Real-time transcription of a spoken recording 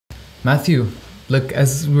Matthew, look,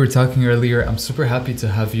 as we were talking earlier, I'm super happy to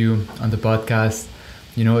have you on the podcast.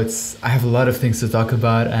 I have a lot of things to talk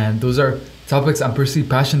about, and those are topics I'm personally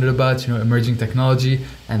passionate about, emerging technology,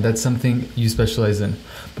 and that's something you specialize in.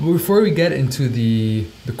 But before we get into the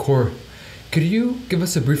core, could you give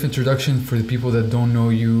us a brief introduction for the people that don't know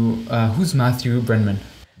you? Who's Matthew Brennan?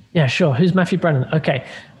 Yeah, sure. Who's Matthew Brennan? Okay.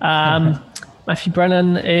 Matthew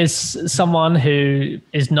Brennan is someone who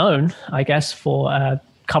is known, I guess, for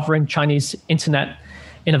covering Chinese internet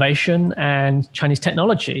innovation and Chinese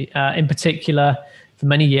technology. In particular, for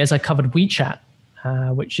many years, I covered WeChat,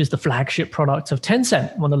 which is the flagship product of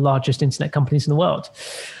Tencent, one of the largest internet companies in the world,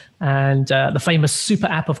 and the famous super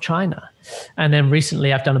app of China. And then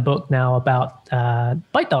recently, I've done a book now about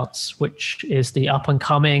ByteDance, which is the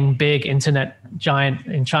up-and-coming big internet giant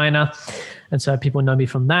in China. And so people know me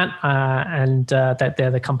from that, and that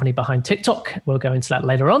they're the company behind TikTok. We'll go into that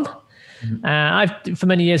later on. For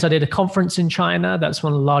many years, I did a conference in China. That's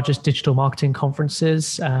one of the largest digital marketing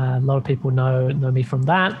conferences. A lot of people know me from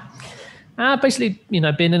that. Basically,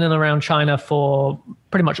 been in and around China for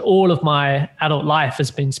pretty much all of my adult life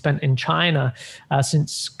has been spent in China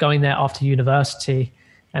since going there after university.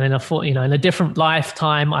 And in a different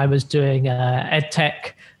lifetime, I was doing ed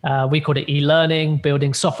tech. We called it e-learning,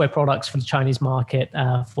 building software products for the Chinese market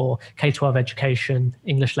for K-12 education,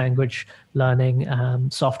 English language learning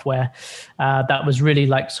software. That was really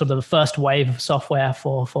like sort of the first wave of software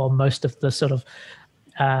for most of the sort of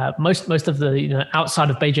most of the outside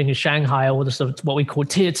of Beijing and Shanghai, all the sort of what we call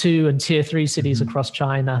tier 2 and tier 3 cities across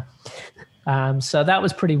China. So that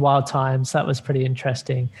was pretty wild times. That was pretty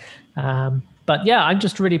interesting. But yeah, I'm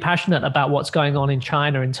just really passionate about what's going on in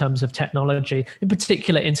China in terms of technology, in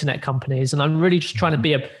particular internet companies. And I'm really just trying to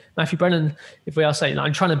be Matthew Brennan, if we are saying,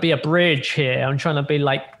 I'm trying to be a bridge here. I'm trying to be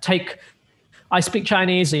I speak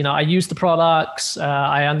Chinese, I use the products,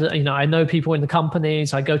 I know people in the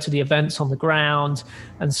companies, I go to the events on the ground.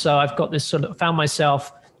 And so I've got this found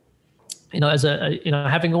myself, as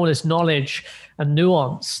having all this knowledge and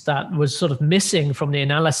nuance that was sort of missing from the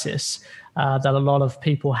analysis that a lot of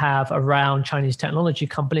people have around Chinese technology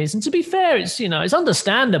companies. And to be fair, it's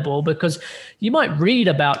understandable because you might read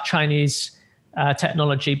about Chinese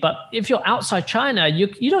technology, but if you're outside China,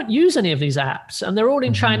 you don't use any of these apps, and they're all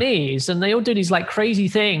in Chinese, and they all do these like crazy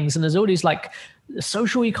things, and there's all these like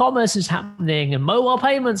social e-commerce is happening, and mobile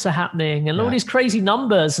payments are happening, and all these crazy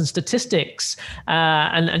numbers and statistics.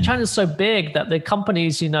 And China's so big that the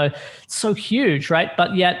companies, so huge, right?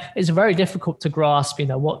 But yet it's very difficult to grasp,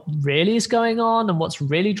 what really is going on and what's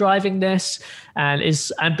really driving this,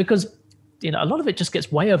 and because a lot of it just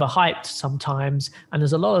gets way overhyped sometimes. And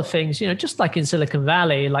there's a lot of things, just like in Silicon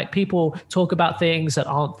Valley, like people talk about things that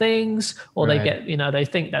aren't things, or they get, they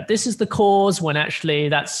think that this is the cause when actually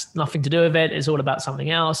that's nothing to do with it. It's all about something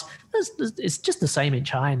else. It's just the same in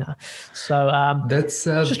China. So that's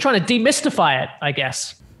just trying to demystify it, I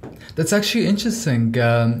guess. That's actually interesting,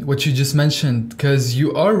 what you just mentioned, because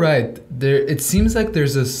you are right. It seems like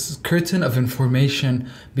there's a curtain of information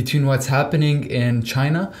between what's happening in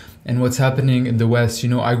China and what's happening in the West.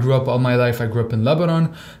 I grew up all my life. I grew up in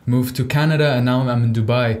Lebanon, moved to Canada, and now I'm in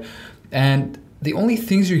Dubai. And the only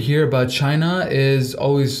things you hear about China is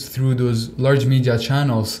always through those large media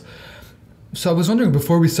channels. So I was wondering,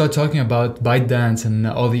 before we start talking about ByteDance and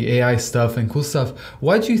all the AI stuff and cool stuff,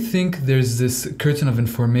 why do you think there's this curtain of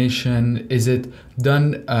information? Is it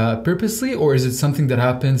done purposely, or is it something that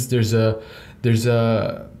happens? There's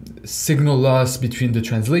a signal loss between the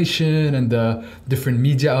translation and the different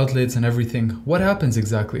media outlets and everything. What happens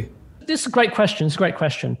exactly? This is a great question. It's a great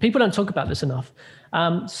question. People don't talk about this enough.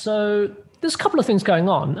 So there's a couple of things going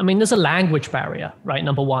on. I mean, there's a language barrier, right?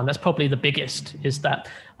 Number one, that's probably the biggest, is that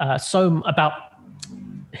about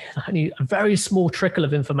only a very small trickle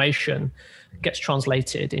of information gets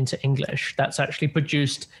translated into English that's actually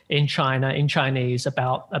produced in China, in Chinese,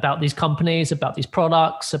 about these companies, about these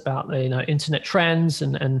products, about internet trends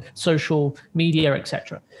and social media,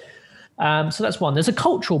 etc. So that's one. There's a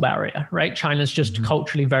cultural barrier, right? China's just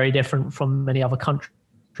culturally very different from many other countries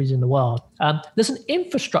in the world. There's an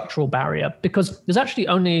infrastructural barrier because there's actually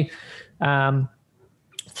only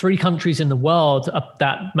 3 countries in the world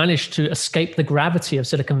that managed to escape the gravity of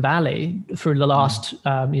Silicon Valley through the last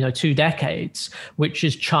 2 decades, which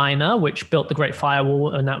is China, which built the Great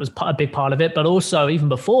Firewall, and that was a big part of it. But also, even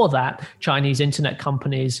before that, Chinese internet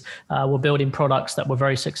companies were building products that were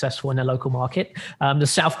very successful in their local market. The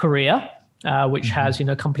South Korea, which has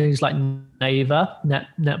companies like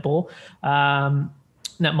Netmarble,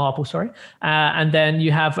 sorry, and then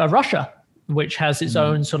you have Russia, which has its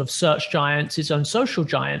own sort of search giants, its own social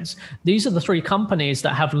giants. These are the three companies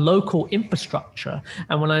that have local infrastructure.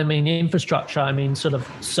 And when I mean infrastructure, I mean sort of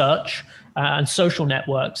search and social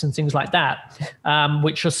networks and things like that,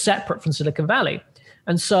 which are separate from Silicon Valley.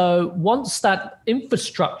 And so once that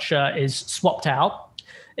infrastructure is swapped out,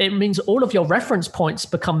 it means all of your reference points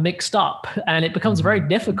become mixed up, and it becomes very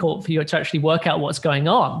difficult for you to actually work out what's going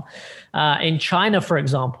on. In China, for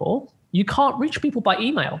example, you can't reach people by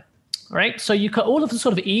email, right? So you got all of the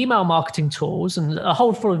sort of email marketing tools and a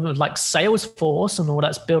whole sort of like Salesforce and all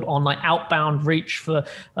that's built on like outbound reach for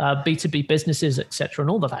B2B businesses, et cetera, and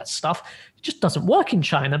all of that stuff. It just doesn't work in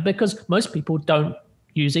China because most people don't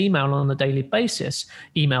use email on a daily basis.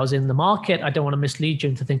 Email's in the market. I don't want to mislead you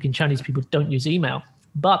into thinking Chinese people don't use email.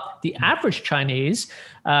 But the average Chinese,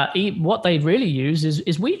 what they really use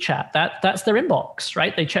is WeChat. That's their inbox,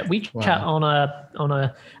 right? They check WeChat on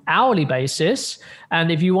a hourly basis,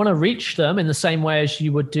 and if you want to reach them in the same way as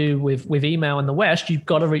you would do with email in the West, you've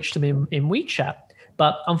got to reach them in WeChat.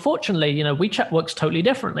 But unfortunately, WeChat works totally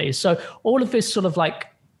differently. So all of this sort of like,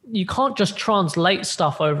 you can't just translate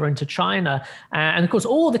stuff over into China. And of course,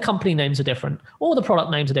 all the company names are different. All the product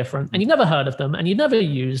names are different. And you've never heard of them and you never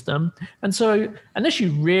use them. And so unless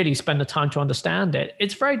you really spend the time to understand it,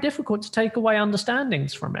 it's very difficult to take away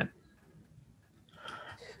understandings from it.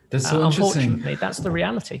 That's so interesting. Unfortunately, that's the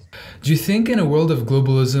reality. Do you think in a world of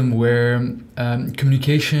globalism where the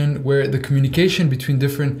communication between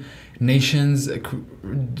different nations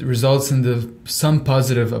results in the sum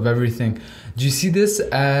positive of everything, do you see this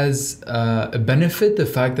as a benefit, the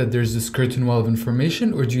fact that there's this curtain wall of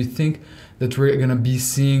information, or do you think that we're going to be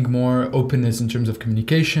seeing more openness in terms of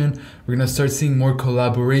communication? We're going to start seeing more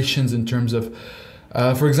collaborations in terms of,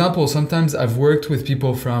 for example, sometimes I've worked with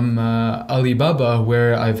people from Alibaba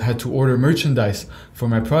where I've had to order merchandise for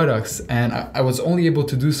my products, and I was only able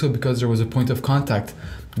to do so because there was a point of contact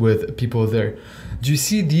with people there. Do you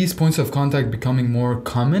see these points of contact becoming more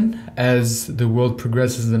common as the world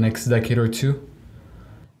progresses in the next decade or two?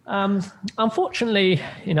 Unfortunately,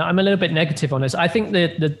 I'm a little bit negative on this. I think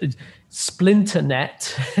the splinter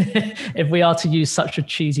net, if we are to use such a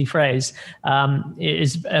cheesy phrase,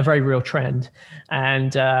 is a very real trend.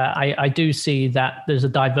 And I do see that there's a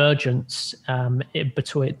divergence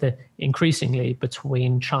increasingly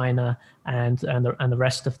between China and the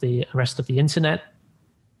rest of the internet.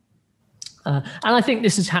 And I think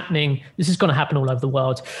this is happening. This is going to happen all over the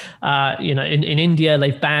world. In India,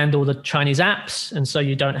 they've banned all the Chinese apps, and so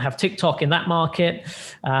you don't have TikTok in that market.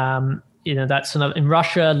 That's in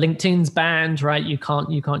Russia. LinkedIn's banned, right? You can't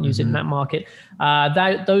use it in that market.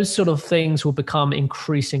 Those sort of things will become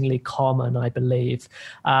increasingly common, I believe.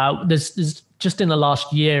 There's just in the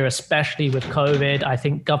last year, especially with COVID, I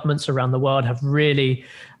think governments around the world have really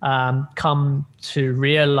come to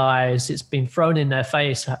realize, it's been thrown in their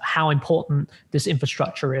face how important this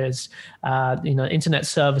infrastructure is. Internet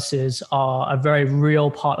services are a very real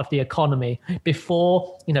part of the economy.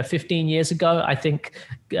 Before, 15 years ago, I think,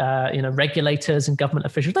 regulators and government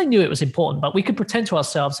officials, they knew it was important, but we could pretend to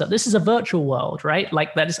ourselves that this is a virtual world, right?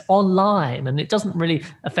 Like that is online and it doesn't really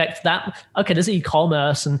affect that. Okay, there's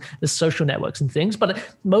e-commerce and there's social networks and things, but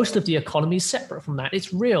most of the economy is separate from that.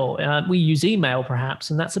 It's real. We use email perhaps,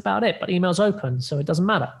 and that's about it, but email's open, so it doesn't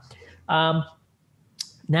matter.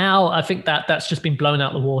 Now, I think that's just been blown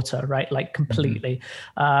out the water, right? Like completely.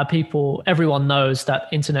 Everyone knows that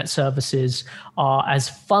internet services are as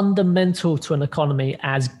fundamental to an economy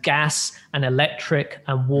as gas and electric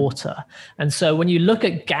and water. And so when you look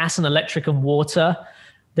at gas and electric and water,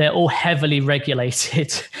 they're all heavily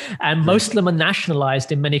regulated and most of them are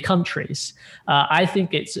nationalized in many countries. I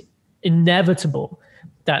think it's inevitable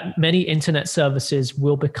that many internet services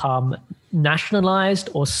will become nationalized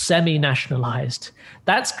or semi-nationalized.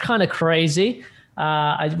 That's kind of crazy.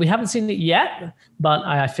 We haven't seen it yet, but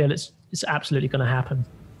I feel it's absolutely going to happen.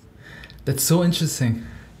 That's so interesting.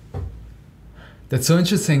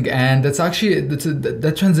 And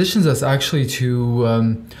that transitions us actually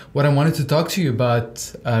to what I wanted to talk to you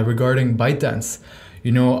about regarding ByteDance.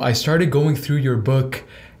 I started going through your book,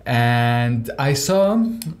 and I saw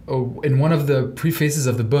in one of the prefaces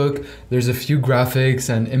of the book, there's a few graphics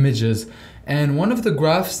and images. And one of the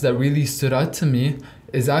graphs that really stood out to me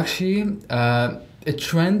is actually a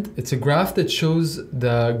trend. It's a graph that shows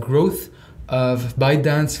the growth of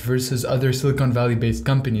ByteDance versus other Silicon Valley based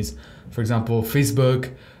companies. For example,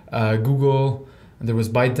 Facebook, Google, and there was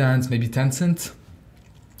ByteDance, maybe Tencent.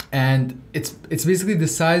 And it's basically the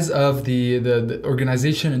size of the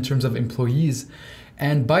organization in terms of employees.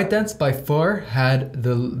 And ByteDance by far had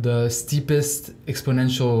the steepest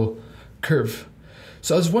exponential curve.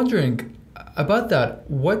 So I was wondering, About that,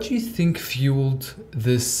 what do you think fueled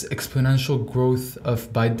this exponential growth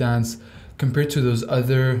of ByteDance compared to those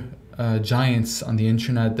other giants on the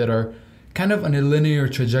internet that are kind of on a linear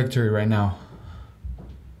trajectory right now?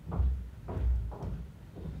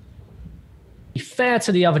 Fair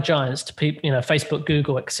to the other giants, to people, Facebook,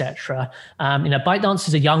 Google, etc. ByteDance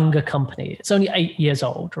is a younger company. It's only 8 years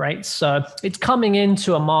old, right? So it's coming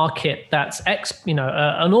into a market that's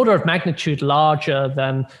an order of magnitude larger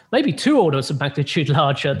than, maybe 2 orders of magnitude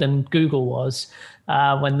larger than Google was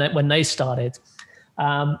when they started.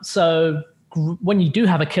 When you do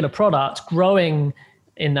have a killer product, growing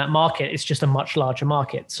in that market, it's just a much larger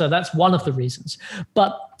market. So that's one of the reasons.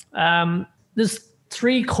 But there's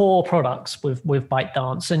 3 core products with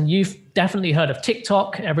ByteDance, and you've definitely heard of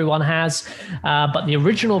TikTok. Everyone has, but the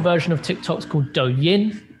original version of TikTok is called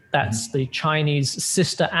Douyin. That's the Chinese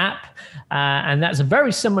sister app, and that's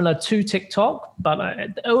very similar to TikTok, but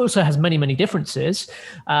it also has many, many differences.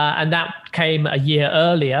 And that came a year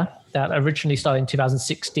earlier. That originally started in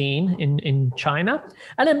 2016 in China.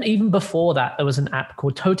 And then even before that, there was an app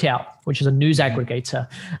called Toutiao, which is a news aggregator.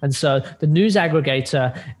 And so the news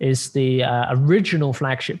aggregator is the original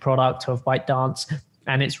flagship product of ByteDance.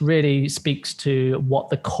 And it really speaks to what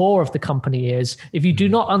the core of the company is. If you do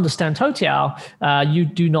not understand Toutiao, you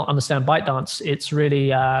do not understand ByteDance. It's really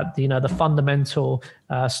the fundamental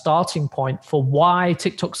starting point for why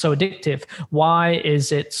TikTok's so addictive. Why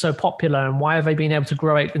is it so popular, and why have they been able to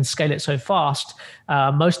grow it and scale it so fast?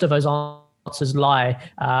 Most of those answers lie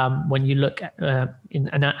when you look at,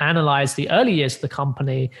 and analyze the early years of the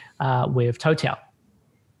company with Toutiao.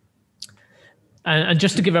 And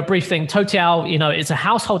just to give a brief thing, Toutiao, it's a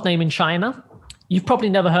household name in China. You've probably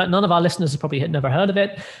never heard, none of our listeners have probably never heard of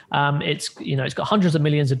it. It's got hundreds of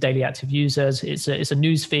millions of daily active users. It's a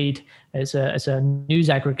news feed. It's a news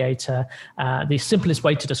aggregator. The simplest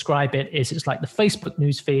way to describe it is it's like the Facebook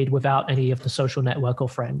news feed without any of the social network or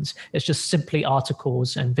friends. It's just simply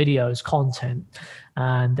articles and videos, content.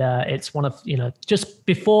 And it's one of, just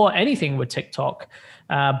before anything with TikTok,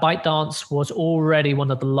 ByteDance was already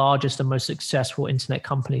one of the largest and most successful internet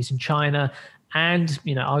companies in China, and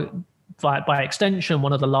by extension,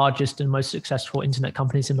 one of the largest and most successful internet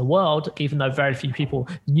companies in the world, even though very few people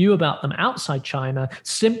knew about them outside China,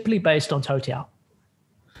 simply based on Toutiao.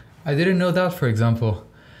 I didn't know that, for example.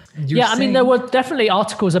 There were definitely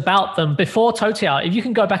articles about them before Toutiao. If you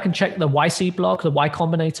can go back and check the YC blog, the Y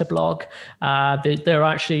Combinator blog, there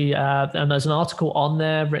are actually, and there's an article on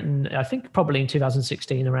there written, I think probably in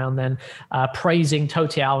 2016 around then, praising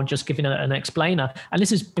Toutiao and just giving an explainer. And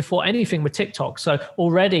this is before anything with TikTok. So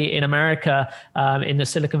already in America, in the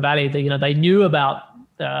Silicon Valley, they knew about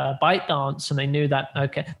ByteDance, and they knew that,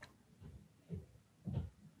 okay.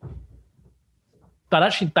 But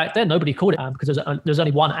actually, back then, nobody called it because there's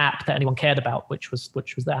only one app that anyone cared about, which was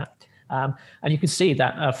that. And you can see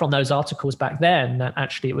that from those articles back then that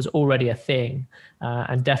actually it was already a thing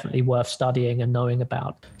and definitely worth studying and knowing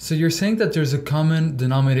about. So you're saying that there's a common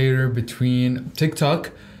denominator between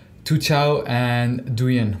TikTok, Toutiao, and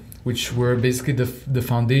Douyin, which were basically the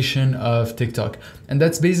foundation of TikTok. And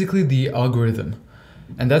that's basically the algorithm.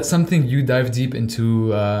 And that's something you dive deep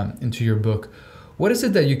into your book. What is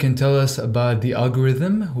it that you can tell us about the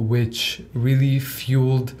algorithm which really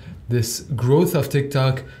fueled this growth of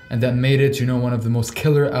TikTok and that made it, one of the most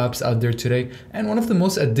killer apps out there today and one of the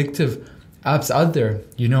most addictive apps out there?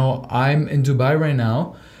 I'm in Dubai right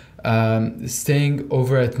now, staying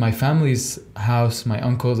over at my family's house, my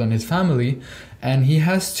uncle's and his family, and he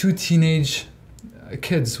has 2 teenage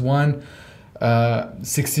kids, one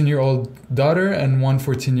 16-year-old daughter and one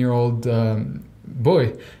 14-year-old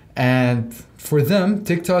boy. And for them,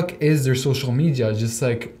 TikTok is their social media, just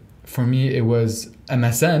like for me, it was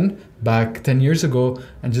MSN back 10 years ago.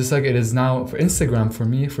 And just like it is now for Instagram,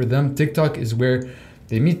 for them, TikTok is where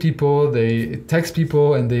they meet people, they text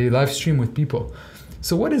people, and they live stream with people.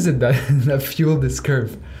 So what is it that fueled this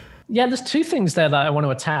curve? Yeah, there's 2 things there that I want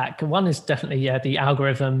to attack. One is definitely the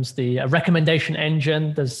algorithms, the recommendation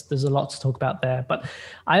engine. There's a lot to talk about there. But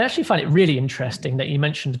I actually find it really interesting that you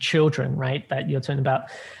mentioned the children, right? That you're talking about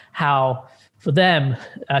how for them,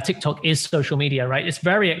 TikTok is social media, right? It's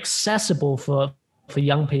very accessible for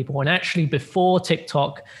young people. And actually before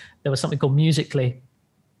TikTok, there was something called Musical.ly,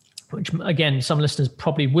 which again, some listeners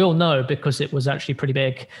probably will know because it was actually pretty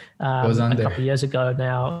big a couple of years ago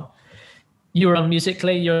now. You were on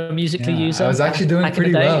Musical.ly. You're a Musical.ly user. I was actually doing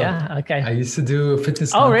pretty well. Yeah. Okay. I used to do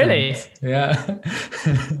fitness. Oh, really? Yeah.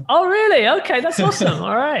 Oh, really? Okay, that's awesome.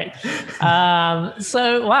 All right.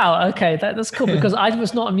 So, wow. Okay, that's cool because I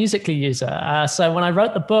was not a Musical.ly user. So when I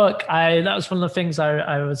wrote the book, that was one of the things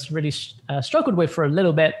I was really struggled with for a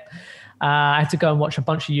little bit. I had to go and watch a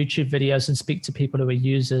bunch of YouTube videos and speak to people who were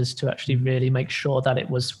users to actually really make sure that it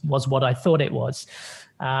was what I thought it was.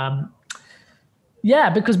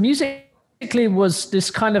 Because Musical.ly was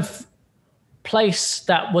this kind of place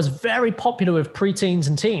that was very popular with preteens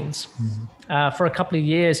and teens for a couple of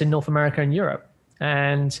years in North America and Europe.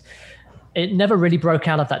 And it never really broke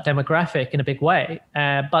out of that demographic in a big way.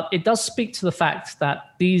 But it does speak to the fact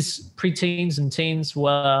that these preteens and teens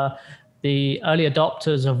were the early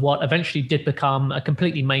adopters of what eventually did become a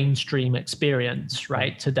completely mainstream experience,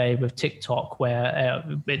 right? Today with TikTok, where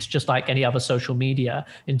it's just like any other social media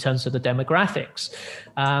in terms of the demographics.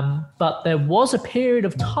 But there was a period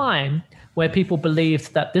of time where people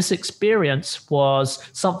believed that this experience was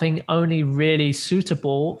something only really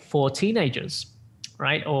suitable for teenagers,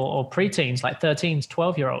 right? Or preteens, like 13s,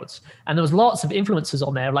 12-year-olds. And there was lots of influencers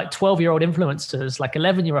on there, like 12-year-old influencers, like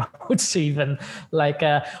 11-year-olds even, like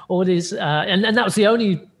all these, and that was the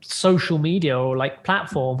only social media or like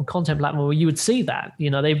content platform where you would see that. You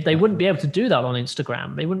know, they wouldn't be able to do that on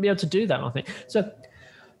Instagram. They wouldn't be able to do that on things. So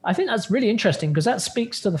I think that's really interesting because that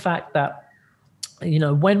speaks to the fact that, you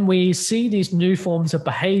know, when we see these new forms of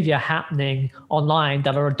behavior happening online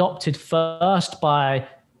that are adopted first by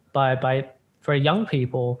very young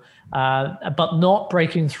people, but not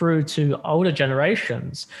breaking through to older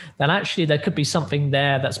generations, then actually there could be something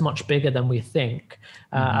there that's much bigger than we think.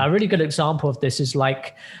 A really good example of this is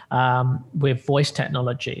like with voice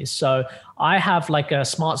technology. So I have like a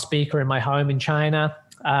smart speaker in my home in China.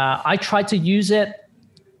 I try to use it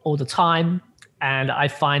all the time. And I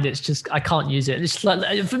find it's just, I can't use it. It's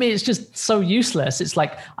like, for me, it's just so useless. It's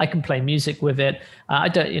like, I can play music with it. I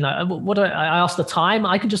don't, you know, I ask the time,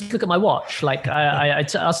 I can just look at my watch. Like I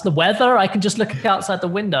ask the weather, I can just look outside the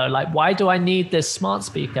window. Like, why do I need this smart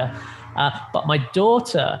speaker? But my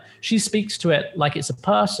daughter, she speaks to it like it's a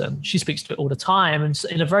person. She speaks to it all the time and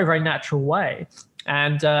in a very, very natural way.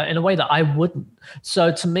 And in a way that I wouldn't.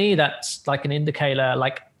 So to me, that's like an indicator.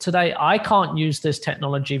 Like today, I can't use this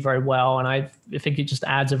technology very well. And I think it just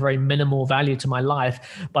adds a very minimal value to my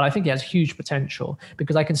life. But I think it has huge potential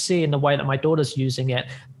because I can see in the way that my daughter's using it,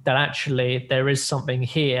 that actually there is something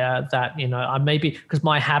here that, you know, I maybe because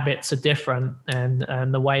my habits are different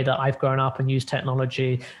and the way that I've grown up and used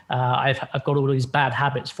technology, I've got all these bad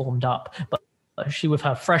habits formed up. But she, with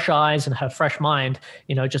her fresh eyes and her fresh mind,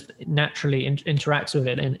 you know, just naturally interacts with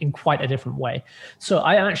it in quite a different way. So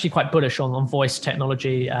I am actually quite bullish on voice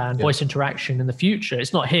technology and voice interaction in the future.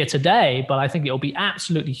 It's not here today, but I think it'll be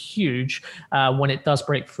absolutely huge when it does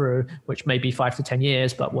break through, which may be 5 to 10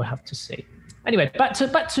 years, but we'll have to see. Anyway, back to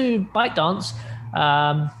ByteDance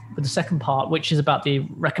with the second part, which is about the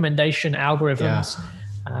recommendation algorithms.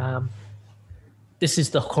 This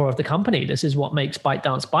is the core of the company. This is what makes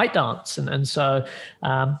ByteDance. And so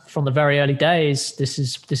from the very early days, this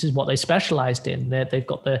is what they specialized in. They've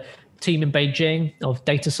got the team in Beijing of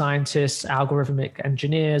data scientists, algorithmic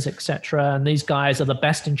engineers, etc. And these guys are the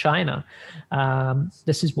best in China.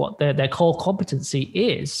 This is what their core competency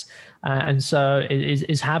is. And so it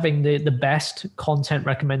is having the best content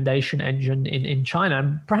recommendation engine in China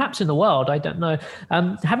and perhaps in the world. I don't know.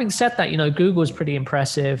 Having said that, you know, Google is pretty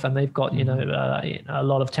impressive and they've got, you know, a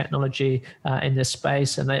lot of technology in this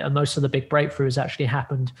space. And most of the big breakthroughs actually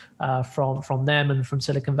happened from them and from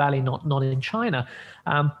Silicon Valley, not in China.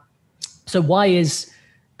 So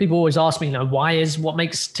people always ask me, you know, what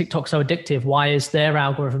makes TikTok so addictive? Why is their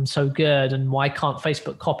algorithm so good? And why can't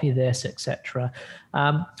Facebook copy this, etc.?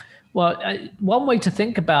 Well, one way to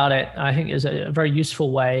think about it, I think, is a very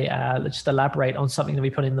useful way. Let's just elaborate on something that we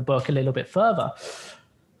put in the book a little bit further.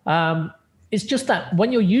 It's just that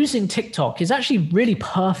when you're using TikTok, it's actually really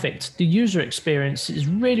perfect. The user experience is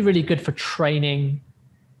really, really good for training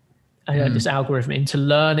this algorithm into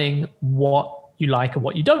learning what you like and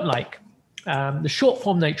what you don't like. The short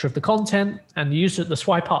form nature of the content and the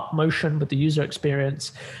swipe up motion with the user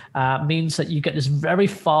experience means that you get this very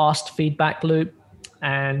fast feedback loop.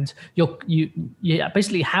 And you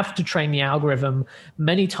basically have to train the algorithm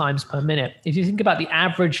many times per minute. If you think about the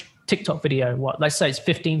average TikTok video, let's say it's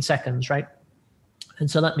 15 seconds, right? And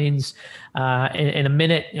so that means in a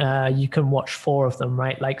minute, you can watch 4 of them,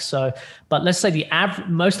 right? Like so, but let's say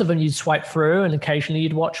most of them you'd swipe through and occasionally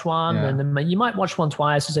you'd watch one and then you might watch one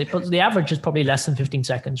twice. But the average is probably less than 15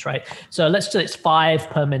 seconds, right? So let's say it's 5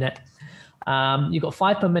 per minute. You've got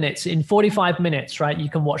 5 per minute. In 45 minutes, right? You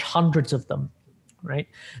can watch hundreds of them. Right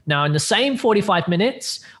now, in the same 45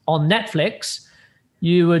 minutes on Netflix,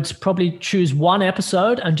 you would probably choose one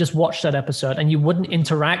episode and just watch that episode, and you wouldn't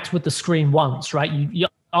interact with the screen once, right? You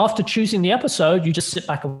after choosing the episode, you just sit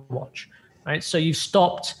back and watch. right? So you've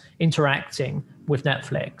stopped interacting with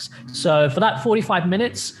Netflix. So for that 45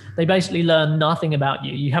 minutes, they basically learn nothing about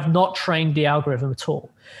you. You have not trained the algorithm at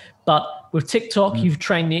all. But with TikTok, you've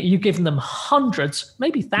given them hundreds,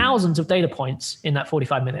 maybe thousands of data points in that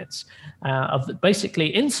 45 minutes of basically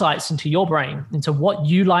insights into your brain, into what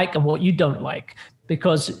you like and what you don't like.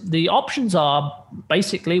 Because the options are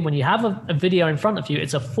basically when you have a video in front of you,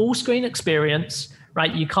 it's a full screen experience,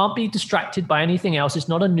 right? You can't be distracted by anything else. It's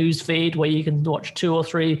not a news feed where you can watch 2 or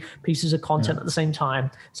 3 pieces of content at the same time.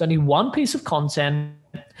 It's only one piece of content,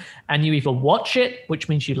 and you either watch it, which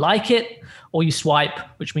means you like it, or you swipe,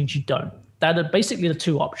 which means you don't. That are basically the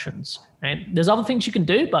 2 options. And there's other things you can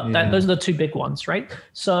do, but those are the 2 big ones, right?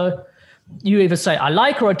 So you either say, I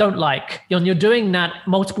like or I don't like. You're doing that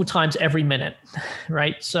multiple times every minute,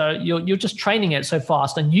 right? So you're just training it so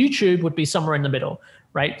fast. And YouTube would be somewhere in the middle,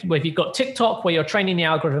 right? Where you've got TikTok, where you're training the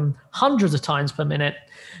algorithm hundreds of times per minute.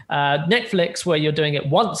 Netflix, where you're doing it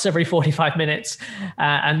once every 45 minutes.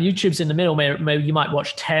 And YouTube's in the middle, where you might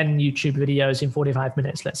watch 10 YouTube videos in 45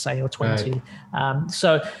 minutes, let's say, or 20. Right.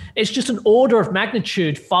 So it's just an order of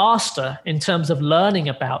magnitude faster in terms of learning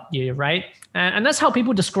about you, right? And that's how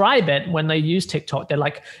people describe it when they use TikTok. They're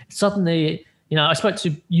like, suddenly, I spoke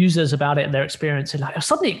to users about it and their experience, and like,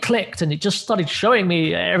 suddenly it clicked and it just started showing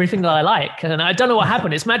me everything that I like. And I don't know what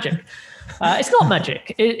happened. It's magic. It's not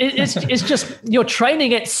magic. It's just you're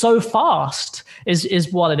training it so fast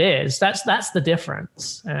is what it is. That's the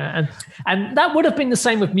difference. And that would have been the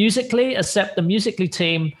same with Musical.ly, except the Musical.ly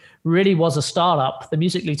team really was a startup. The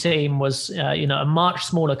Musical.ly team was, a much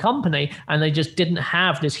smaller company, and they just didn't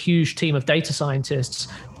have this huge team of data scientists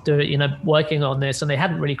working on this, and they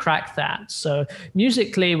hadn't really cracked that. So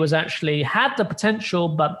Musical.ly was actually had the potential,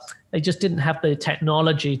 but they just didn't have the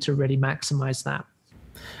technology to really maximize that.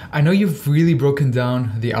 I know you've really broken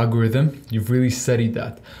down the algorithm. You've really studied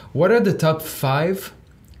that. What are the top 5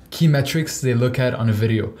 key metrics they look at on a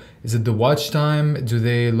video? Is it the watch time? Do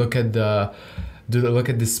they look at the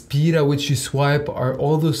speed at which you swipe? Are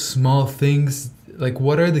all those small things, like,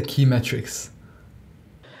 what are the key metrics?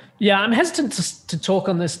 Yeah, I'm hesitant to talk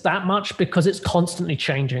on this that much because it's constantly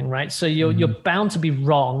changing, right? So you're bound to be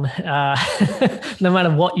wrong, no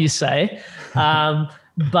matter what you say.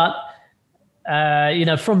 But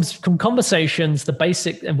from conversations, the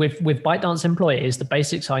basic with ByteDance employees, the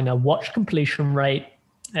basics I know: watch completion rate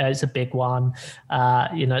is a big one.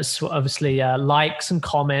 It's obviously likes and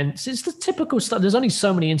comments. It's the typical stuff. There's only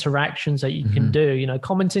so many interactions that you can do.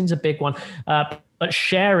 Commenting's a big one. But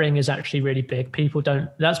sharing is actually really big.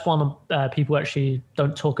 That's one people actually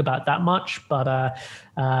don't talk about that much, but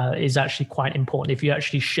is actually quite important. If you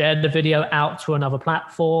actually share the video out to another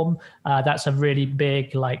platform, that's a really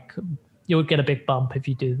big, you'll get a big bump if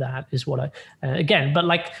you do that, is what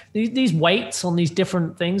but these weights on these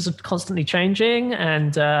different things are constantly changing,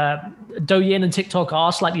 and Douyin and TikTok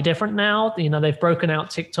are slightly different now. They've broken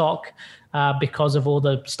out TikTok because of all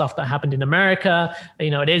the stuff that happened in America.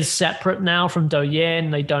 It is separate now from Douyin.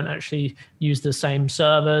 They don't actually use the same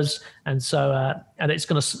servers. And so, and it's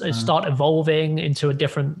going to start evolving into a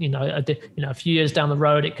different, a few years down the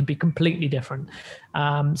road, it could be completely different.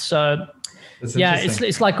 It's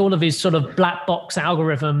like all of these sort of black box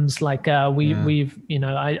algorithms.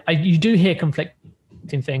 You do hear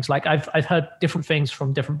conflicting things. Like I've heard different things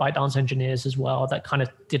from different ByteDance engineers as well that kind of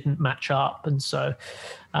didn't match up. And so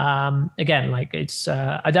I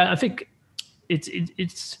think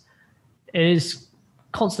it is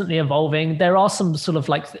constantly evolving. There are some sort of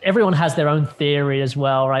everyone has their own theory as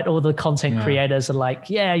well, right? All the content creators are like,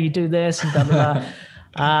 yeah, you do this and blah, blah, blah.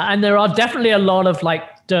 And there are definitely a lot of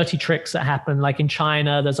dirty tricks that happen. Like in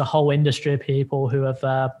China, there's a whole industry of people who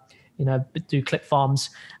have, do click farms,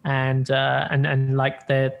 and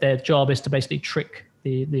their job is to basically trick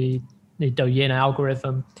the Douyin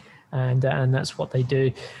algorithm, and that's what they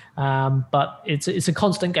do. But it's a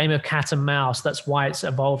constant game of cat and mouse. That's why it's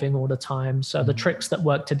evolving all the time. So the tricks that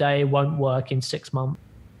work today won't work in 6 months.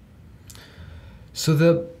 So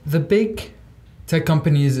the big tech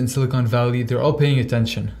companies in Silicon Valley, they're all paying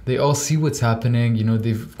attention. They all see what's happening.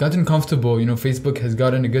 They've gotten comfortable. Facebook has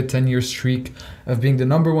gotten a good 10-year streak of being the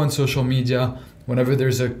number 1 social media. Whenever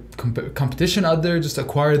there's a competition out there, just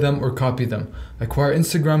acquire them or copy them. Acquire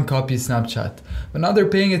Instagram, copy Snapchat. But now they're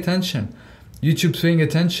paying attention. YouTube's paying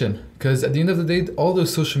attention, because at the end of the day, all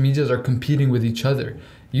those social medias are competing with each other.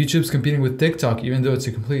 YouTube's competing with TikTok, even though it's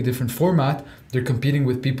a completely different format. They're competing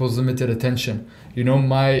with people's limited attention.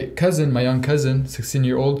 My young cousin,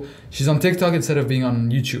 16-year-old, she's on TikTok instead of being on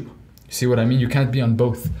YouTube. You see what I mean? You can't be on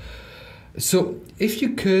both. So if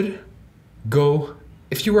you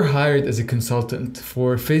were hired as a consultant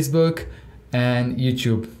for Facebook and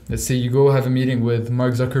YouTube. Let's say you go have a meeting with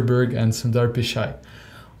Mark Zuckerberg and Sundar Pichai.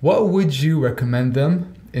 What would you recommend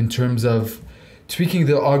them in terms of tweaking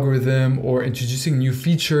the algorithm or introducing new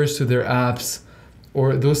features to their apps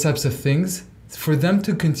or those types of things for them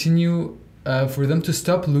to continue, for them to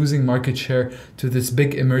stop losing market share to this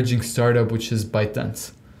big emerging startup, which is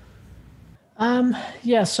ByteDance?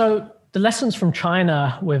 So the lessons from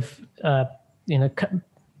China with,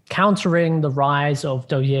 countering the rise of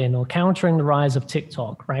Douyin or countering the rise of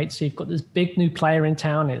TikTok, right? So you've got this big new player in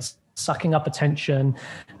town, it's sucking up attention,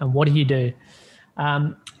 and what do?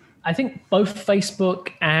 I think both Facebook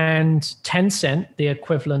and Tencent, the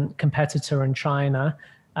equivalent competitor in China,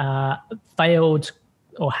 failed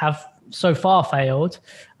or have so far failed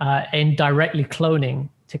in directly cloning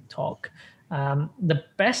TikTok. The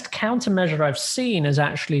best countermeasure I've seen is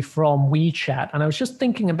actually from WeChat. And I was just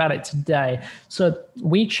thinking about it today. So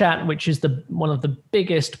WeChat, which is one of the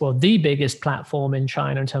biggest platform in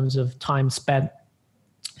China in terms of time spent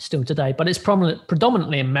still today, but it's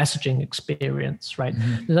predominantly a messaging experience, right?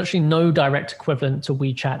 Mm-hmm. There's actually no direct equivalent to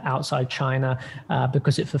WeChat outside China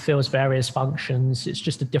because it fulfills various functions. It's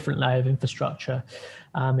just a different layer of infrastructure.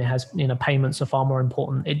 It has, payments are far more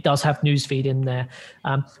important. It does have newsfeed in there.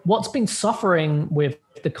 What's been suffering with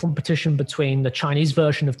the competition between the Chinese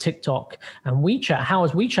version of TikTok and WeChat, how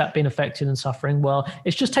has WeChat been affected and suffering? Well,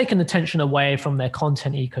 it's just taken attention away from their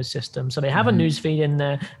content ecosystem. So they have a newsfeed in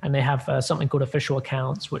there, and they have something called official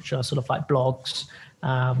accounts, which are sort of like blogs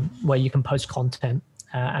where you can post content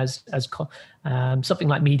as something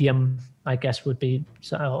like Medium, I guess, would be,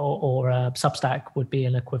 or Substack would be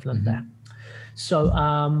an equivalent there. So,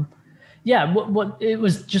 what it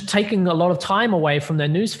was just taking a lot of time away from their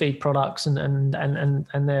newsfeed products and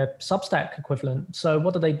their Substack equivalent. So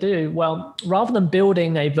what do? Well, rather than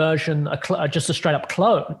building a version, just a straight up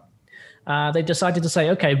clone, they decided to say,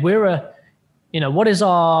 okay, what is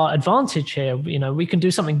our advantage here? We can do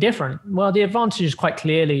something different. Well, the advantage is quite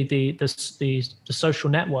clearly the social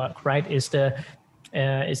network, right?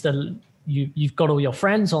 You've got all your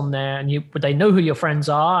friends on there, and they know who your friends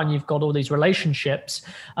are, and you've got all these relationships,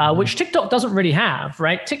 which TikTok doesn't really have,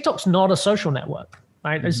 right? TikTok's not a social network,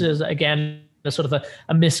 right? This is, again, a sort of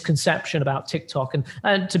a misconception about TikTok.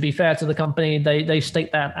 And to be fair to the company, they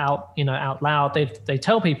state that out loud. They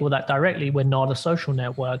tell people that directly, we're not a social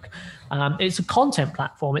network. It's a content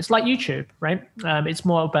platform. It's like YouTube, right? It's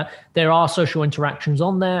more about, there are social interactions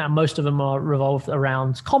on there, and most of them are revolved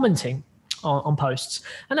around commenting on posts.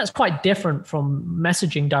 And that's quite different from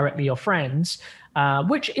messaging directly your friends,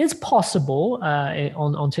 which is possible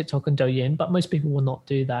on TikTok and Douyin, but most people will not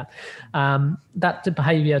do that. That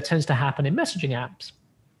behavior tends to happen in messaging apps.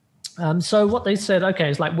 So what they said, okay,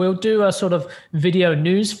 is like, we'll do a sort of video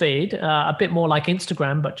news feed, a bit more like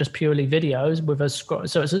Instagram, but just purely videos with a scroll.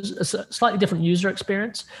 So it's a slightly different user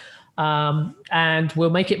experience. And we'll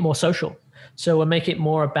make it more social. So we'll make it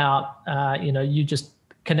more about, you just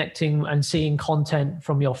connecting and seeing content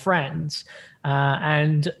from your friends,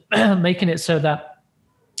 and making it so that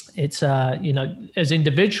it's, as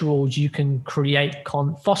individuals, you can create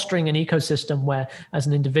fostering an ecosystem where, as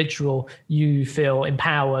an individual, you feel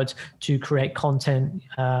empowered to create content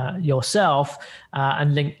yourself,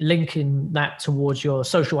 and linking that towards your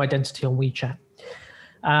social identity on WeChat.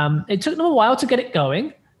 It took them a while to get it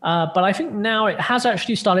going. But I think now it has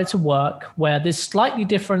actually started to work, where there's slightly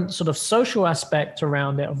different sort of social aspect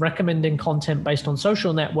around it, of recommending content based on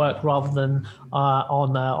social network rather than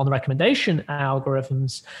on the recommendation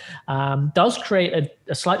algorithms, does create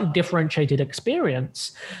a slightly differentiated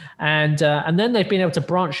experience. And then they've been able to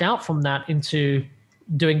branch out from that into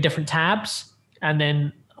doing different tabs, and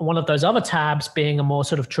then one of those other tabs being a more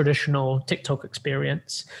sort of traditional TikTok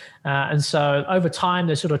experience. And so over time,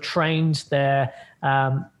 they sort of trained the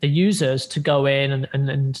users to go in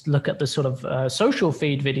and look at the sort of social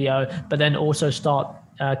feed video, but then also start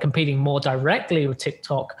competing more directly with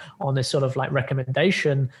TikTok on this sort of like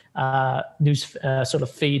recommendation news sort of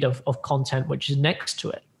feed of content, which is next to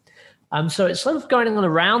it. So it's sort of going in a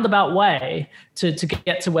roundabout way to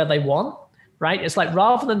get to where they want. Right? It's like,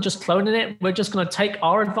 rather than just cloning it, we're just going to take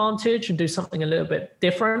our advantage and do something a little bit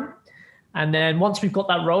different. And then once we've got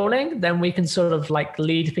that rolling, then we can sort of like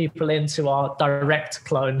lead people into our direct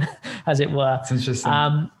clone, as it were. It's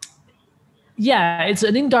interesting. It's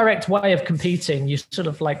an indirect way of competing. You sort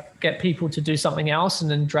of like get people to do something else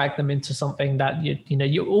and then drag them into something that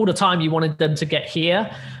you all the time you wanted them to get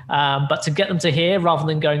here, but to get them to here, rather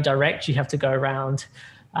than going direct, you have to go around.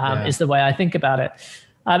 Is the way I think about it.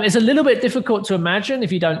 It's a little bit difficult to imagine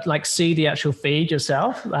if you don't like see the actual feed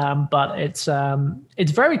yourself, but it's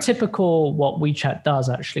very typical what WeChat does.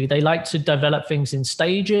 Actually, they like to develop things in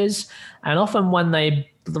stages, and often when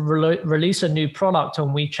they release a new product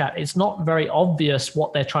on WeChat, it's not very obvious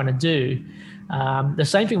what they're trying to do. The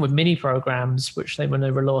same thing with mini programs, which when they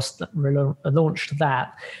launched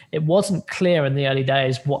that, it wasn't clear in the early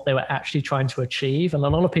days what they were actually trying to achieve. And a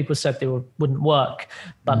lot of people said they wouldn't work.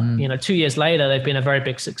 But, 2 years later, they've been a very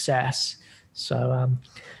big success. So,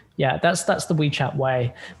 that's the WeChat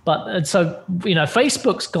way. But so,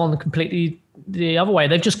 Facebook's gone completely the other way.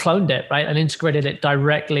 They've just cloned it, right, and integrated it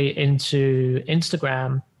directly into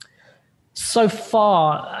Instagram. So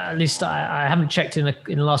far, at least I haven't checked in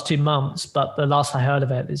the last 2 months, but the last I heard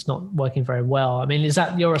of it, it's not working very well. I mean, is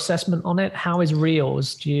that your assessment on it? How is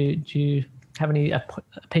Reels? Do you have any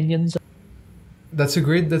opinions? That's a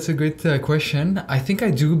great question. I think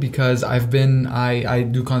I do, because I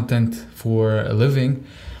do content for a living.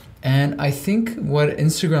 And I think what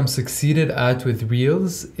Instagram succeeded at with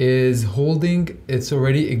Reels is holding its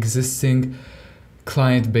already existing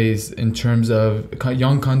client base in terms of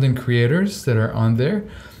young content creators that are on there.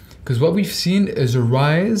 Because what we've seen is a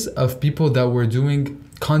rise of people that were doing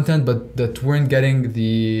content but that weren't getting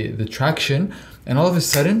the traction. And all of a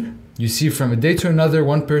sudden, you see from a day to another,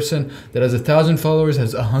 one person that has 1,000 followers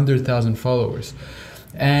has 100,000 followers.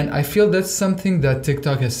 And I feel that's something that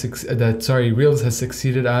Reels has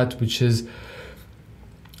succeeded at, which is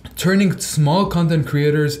turning small content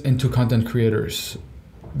creators into content creators.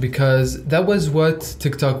 Because that was what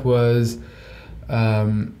TikTok was,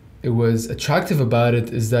 it was attractive about it,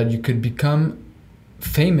 is that you could become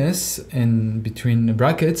famous, in between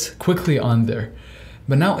brackets, quickly on there.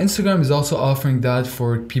 But now Instagram is also offering that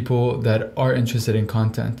for people that are interested in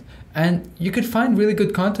content. And you could find really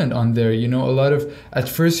good content on there. At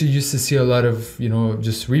first you used to see a lot of,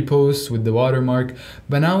 just reposts with the watermark,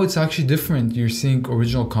 but now it's actually different. You're seeing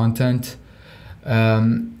original content.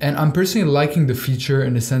 And I'm personally liking the feature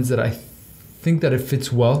in the sense that I think that it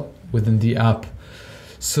fits well within the app.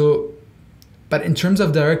 So, but in terms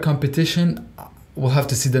of direct competition, we'll have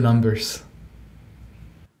to see the numbers.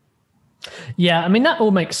 Yeah, I mean, that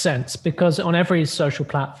all makes sense, because on every social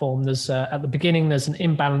platform, there's at the beginning, there's an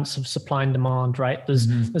imbalance of supply and demand, right? There's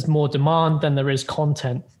more demand than there is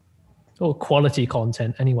content, or quality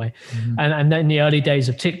content anyway. And then in the early days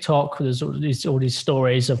of TikTok, there's all these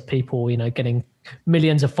stories of people, getting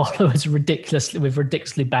millions of followers with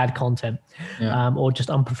ridiculously bad content, or just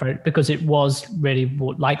unprofessional, because it was really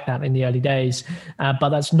like that in the early days. But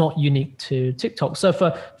that's not unique to TikTok. So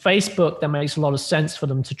for Facebook, that makes a lot of sense for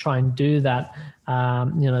them to try and do that.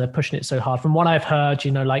 They're pushing it so hard. From what I've heard,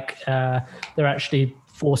 they're actually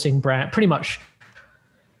forcing pretty much,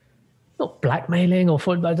 not blackmailing,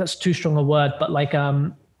 that's too strong a word, but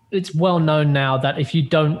it's well known now that if you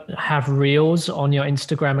don't have Reels on your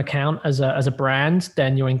Instagram account as a brand,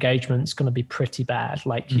 then your engagement is going to be pretty bad.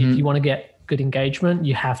 If you want to get good engagement,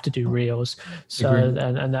 you have to do Reels. So,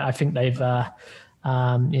 and I think they've,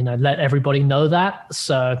 let everybody know that.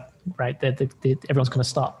 So, right, everyone's going to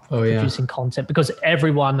start producing content, because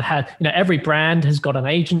everyone every brand has got an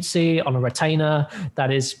agency on a retainer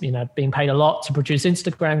that is, being paid a lot to produce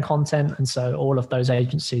Instagram content. And so all of those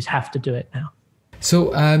agencies have to do it now.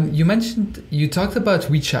 So you talked about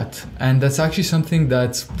WeChat, and that's actually something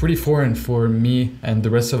that's pretty foreign for me and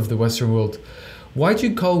the rest of the Western world. Why do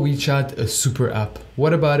you call WeChat a super app?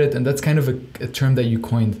 What about it? And that's kind of a term that you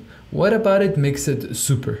coined. What about it makes it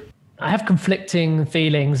super? I have conflicting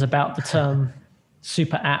feelings about the term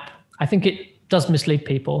super app. I think it does mislead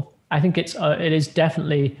people. I think it is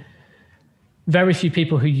definitely, very few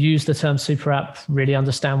people who use the term super app really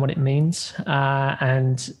understand what it means.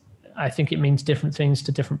 And I think it means different things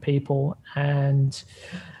to different people. And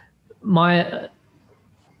my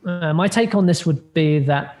take on this would be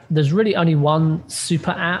that there's really only one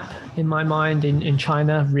super app in my mind in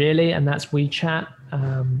China, really, and that's WeChat.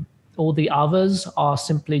 All the others are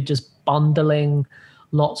simply just bundling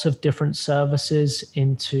lots of different services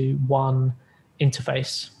into one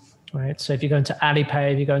interface, right? So if you go into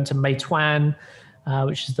Alipay, if you go into Meituan,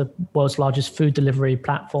 which is the world's largest food delivery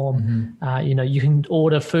platform, you can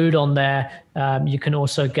order food on there. You can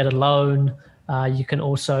also get a loan. You can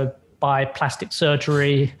also buy plastic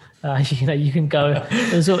surgery. You can go.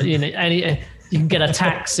 You can get a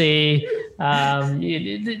taxi.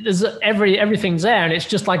 There's everything's there, and it's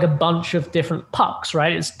just like a bunch of different pucks,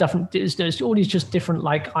 right? It's different. There's all these just different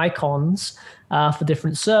icons for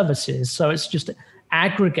different services. So it's just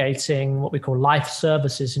aggregating what we call life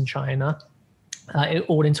services in China,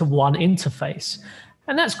 all into one interface.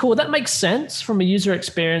 And that's cool. That makes sense from a user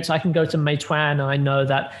experience. I can go to Meituan and I know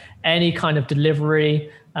that any kind of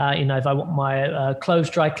delivery, if I want my clothes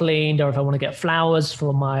dry cleaned, or if I want to get flowers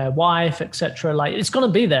for my wife, etc., like it's going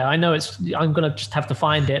to be there. I know I'm going to just have to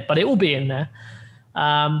find it, but it will be in there.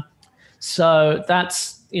 So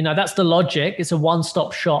that's the logic. It's a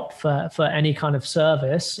one-stop shop for any kind of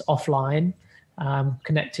service offline,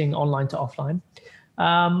 connecting online to offline.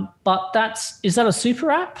 But is that a super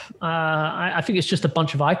app? I think it's just a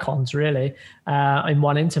bunch of icons really in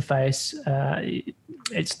one interface.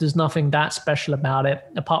 There's nothing that special about it.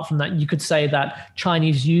 Apart from that, you could say that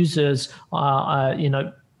Chinese users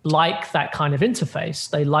like that kind of interface.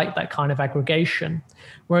 They like that kind of aggregation.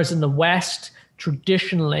 Whereas in the West,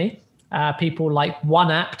 traditionally, people like one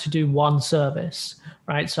app to do one service.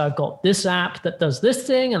 Right, so I've got this app that does this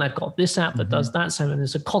thing, and I've got this app that does that. So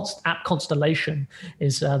there's a app constellation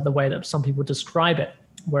is the way that some people describe it.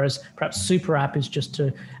 Whereas perhaps super app is just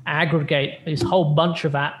to aggregate this whole bunch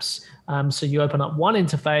of apps. So you open up one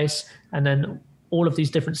interface, and then all of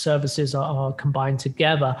these different services are combined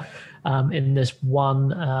together in this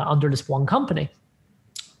one under this one company.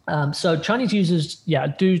 So Chinese users,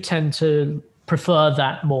 do tend to prefer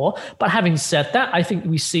that more. But having said that, I think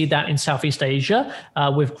we see that in Southeast Asia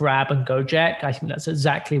with Grab and Gojek. I think that's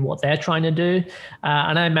exactly what they're trying to do.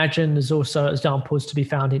 And I imagine there's also examples to be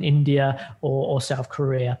found in India or South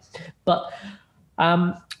Korea. But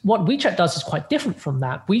what WeChat does is quite different from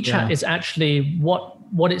that. WeChat is actually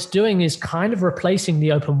what it's doing is kind of replacing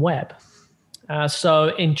the open web.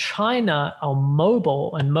 So in China, on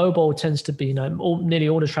mobile, and mobile tends to be, nearly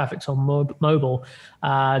all the traffic's on mobile,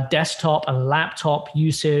 desktop and laptop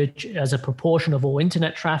usage as a proportion of all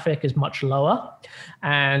internet traffic is much lower.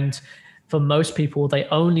 And for most people, they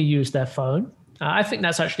only use their phone. I think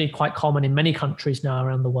that's actually quite common in many countries now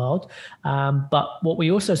around the world. But what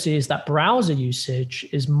we also see is that browser usage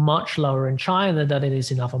is much lower in China than it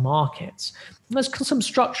is in other markets. There's some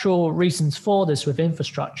structural reasons for this with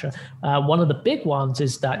infrastructure. One of the big ones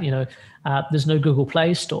is that there's no Google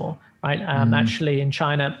Play Store, right? Actually, in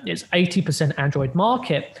China, it's 80% Android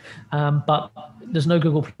market, but there's no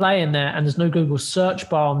Google Play in there, and there's no Google search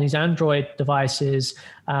bar on these Android devices.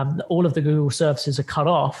 All of the Google services are cut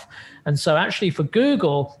off. And so actually for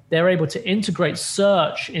Google, they're able to integrate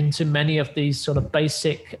search into many of these sort of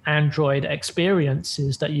basic Android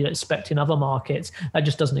experiences that you expect in other markets. That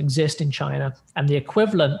just doesn't exist in China. And the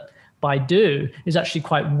equivalent, Baidu, is actually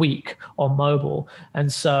quite weak on mobile.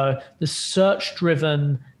 And so the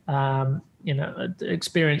search-driven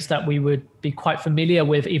experience that we would be quite familiar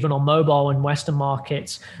with even on mobile in Western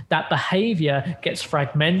markets, that behavior gets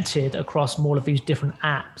fragmented across more of these different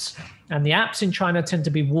apps. And the apps in China tend to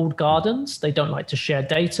be walled gardens. They don't like to share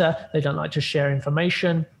data. They don't like to share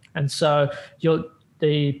information. And so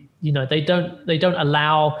they don't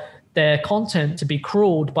allow their content to be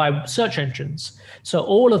crawled by search engines. So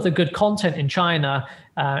all of the good content in China,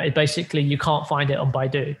 basically you can't find it on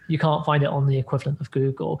Baidu. You can't find it on the equivalent of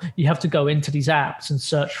Google. You have to go into these apps and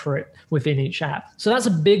search for it within each app. So that's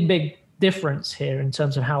a big difference here in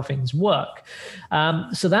terms of how things work.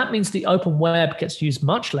 So that means the open web gets used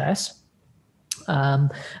much less.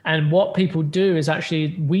 And what people do is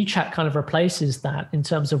actually WeChat kind of replaces that in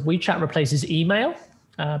terms of WeChat replaces email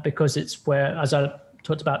because it's where, as I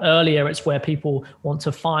talked about earlier, it's where people want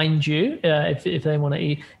to find you if they want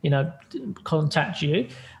to contact you.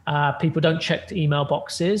 People don't check the email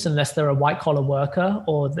boxes unless they're a white collar worker,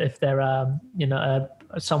 or if they're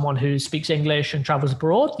someone who speaks English and travels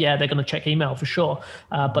abroad. Yeah, they're going to check email for sure,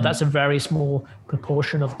 but that's a very small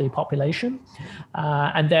proportion of the population.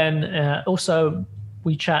 And then also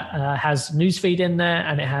WeChat has newsfeed in there,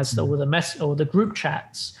 and it has all the group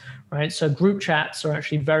chats. Right, so group chats are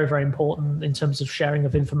actually very, very important in terms of sharing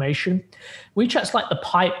of information. WeChat's like the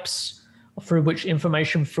pipes through which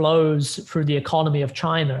information flows through the economy of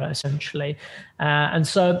China, essentially. And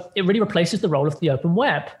so it really replaces the role of the open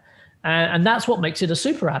web. And that's what makes it a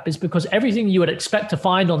super app, is because everything you would expect to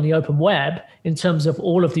find on the open web in terms of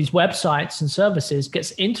all of these websites and services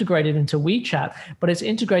gets integrated into WeChat, but it's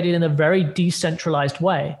integrated in a very decentralized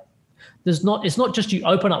way. It's not just you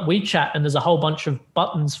open up WeChat and there's a whole bunch of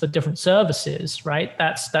buttons for different services, right?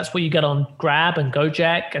 That's what you get on Grab and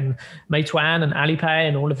Gojek and Meituan and Alipay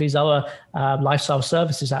and all of these other lifestyle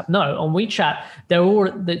services app. No, on WeChat,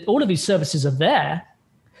 all of these services are there,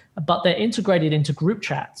 but they're integrated into group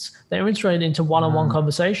chats. They're integrated into one-on-one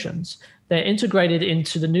conversations. They're integrated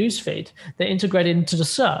into the newsfeed. They're integrated into the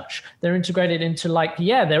search. They're integrated into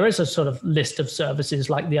there is a sort of list of services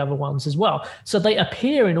like the other ones as well. So they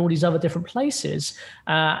appear in all these other different places.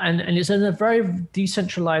 And it's in a very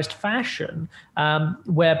decentralized fashion,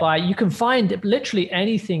 whereby you can find literally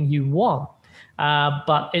anything you want.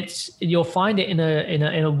 But you'll find it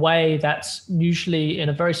in a way that's usually in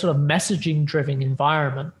a very sort of messaging driven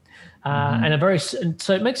environment.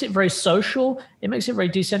 So it makes it very social. It makes it very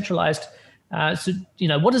decentralized. So,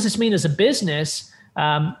 what does this mean as a business?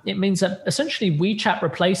 It means that essentially WeChat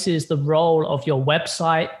replaces the role of your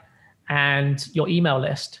website and your email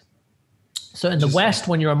list. So in the West,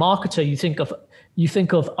 when you're a marketer, you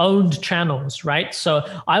think of owned channels, right? So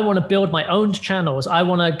I want to build my owned channels. I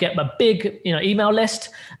want to get a big, email list,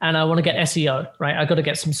 and I want to get SEO, right? I got to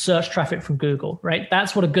get some search traffic from Google, right?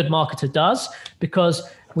 That's what a good marketer does, because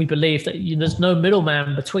we believe that there's no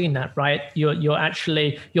middleman between that, right? You're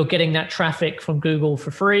getting that traffic from Google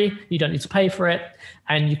for free. You don't need to pay for it,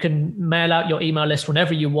 and you can mail out your email list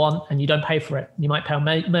whenever you want, and you don't pay for it. You might pay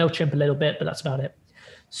MailChimp a little bit, but that's about it.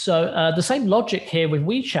 So the same logic here with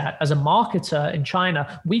WeChat. As a marketer in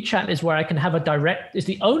China, WeChat is where I can have is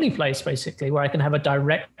the only place basically where I can have a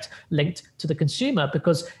direct link to the consumer,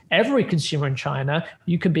 because every consumer in China,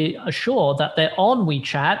 you can be assured that they're on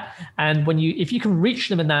WeChat. And if you can reach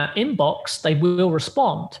them in that inbox, they will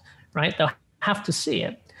respond, right? They'll have to see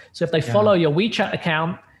it. So if they follow your WeChat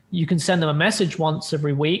account, you can send them a message once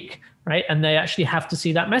every week, right? And they actually have to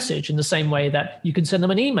see that message, in the same way that you can send them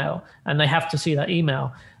an email and they have to see that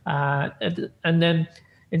email. And then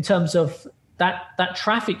in terms of that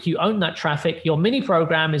traffic, you own that traffic. Your mini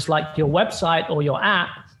program is like your website or your app.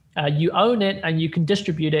 You own it and you can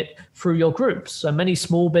distribute it through your groups. So many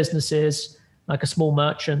small businesses, like a small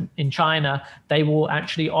merchant in China, they will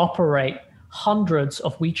actually operate hundreds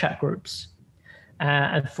of WeChat groups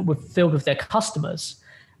filled with their customers.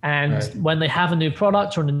 And when they have a new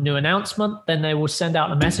product or a new announcement, then they will send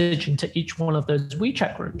out a message into each one of those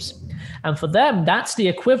WeChat groups. And for them, that's the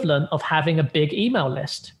equivalent of having a big email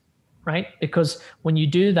list, right? Because when you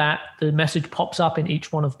do that, the message pops up in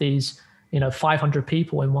each one of these, 500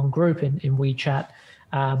 people in one group in WeChat.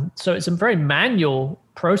 So it's a very manual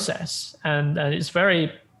process, and it's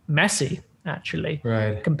very messy, actually,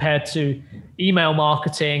 compared to email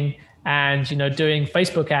marketing and doing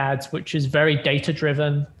Facebook ads, which is very data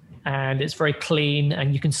driven and it's very clean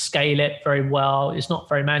and you can scale it very well. It's not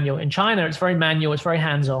very manual. In China, it's very manual, it's very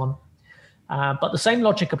hands-on. But the same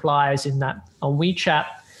logic applies in that on WeChat,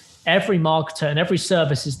 every marketer and every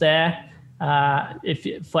service is there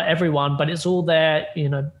for everyone, but it's all there,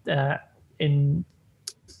 in a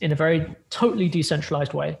very totally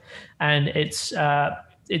decentralized way. And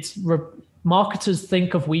marketers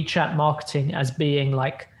think of WeChat marketing as being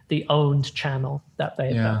like the owned channel that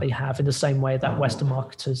they have, in the same way that Western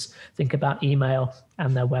marketers think about email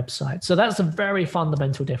and their website. So that's a very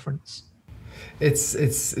fundamental difference.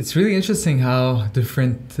 It's really interesting how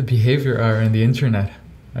different the behavior are in the internet.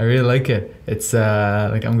 I really like it. It's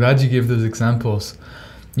I'm glad you gave those examples.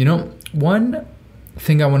 One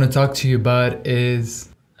thing I want to talk to you about is...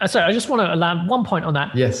 Sorry, I just want to land one point on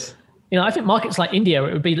that. Yes. I think markets like India,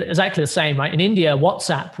 it would be exactly the same, right? In India,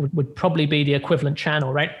 WhatsApp would probably be the equivalent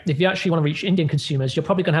channel, right? If you actually want to reach Indian consumers, you're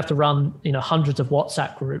probably going to have to run, hundreds of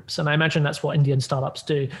WhatsApp groups. And I imagine that's what Indian startups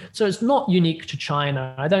do. So it's not unique to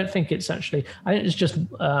China. I think it's just,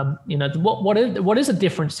 what is a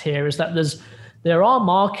difference here is that there are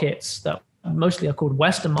markets that mostly are called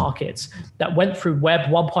Western markets that went through Web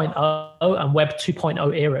 1.0 and Web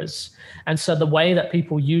 2.0 eras. And so the way that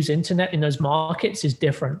people use internet in those markets is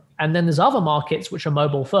different. And then there's other markets which are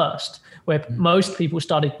mobile first, where most people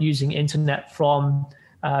started using internet from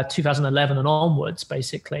 2011 and onwards,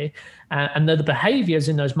 basically. And the behaviors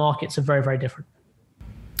in those markets are very, very different.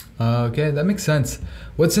 Okay, that makes sense.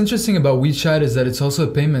 What's interesting about WeChat is that it's also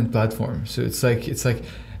a payment platform. So it's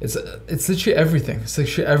literally everything. It's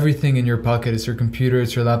literally everything in your pocket. It's your computer,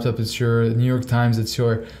 it's your laptop, it's your New York Times, it's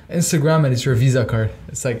your Instagram, and it's your Visa card.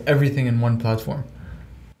 It's like everything in one platform.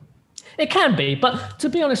 It can be, but to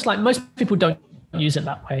be honest, most people don't use it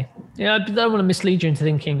that way. I don't want to mislead you into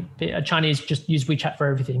thinking Chinese just use WeChat for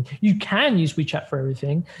everything. You can use WeChat for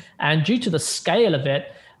everything, and due to the scale of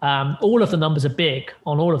it, all of the numbers are big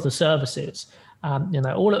on all of the services.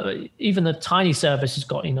 Even the tiny service has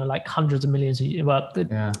got hundreds of millions of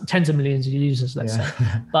tens of millions of users, let's say.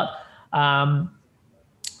 But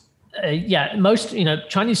most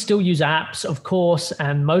Chinese still use apps, of course,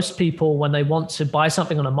 and most people, when they want to buy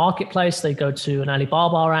something on a marketplace, they go to an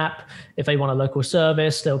Alibaba app. If they want a local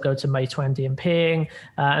service, they'll go to Meituan Dianping,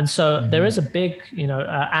 and so there is a big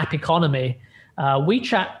app economy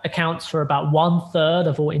WeChat accounts for about 1/3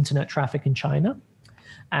 of all internet traffic in China.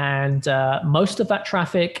 And most of that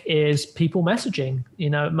traffic is people messaging.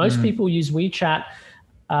 Most people use WeChat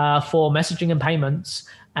for messaging and payments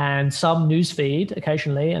and some newsfeed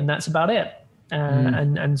occasionally, and that's about it.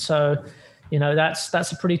 And so,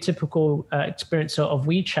 that's a pretty typical experience of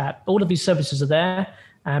WeChat. All of these services are there,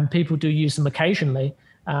 and people do use them occasionally.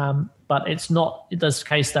 But it's not the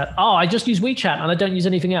case that, I just use WeChat and I don't use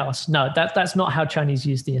anything else. No, that's not how Chinese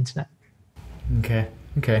use the internet. Okay.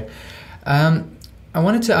 I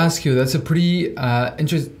wanted to ask you, that's a pretty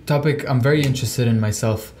interesting topic I'm very interested in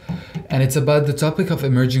myself, and it's about the topic of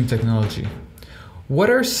emerging technology. What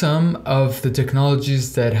are some of the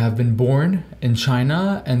technologies that have been born in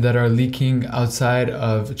China and that are leaking outside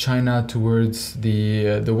of China towards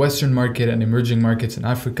the Western market and emerging markets in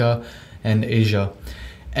Africa and Asia?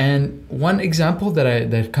 And one example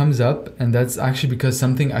that comes up, and that's actually because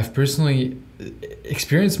something I've personally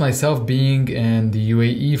experienced myself being in the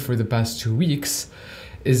UAE for the past 2 weeks,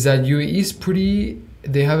 is that UAE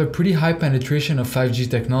they have a pretty high penetration of 5G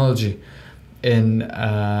technology in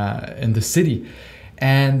the city,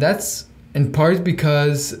 and that's in part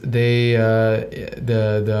because they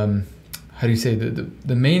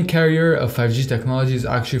the main carrier of 5G technology is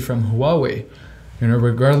actually from Huawei.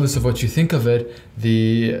 Regardless of what you think of it,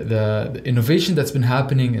 the innovation that's been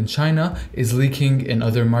happening in China is leaking in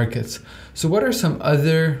other markets. So what are some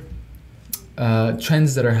other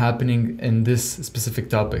trends that are happening in this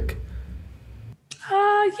specific topic?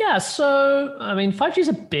 So 5G is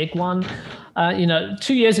a big one.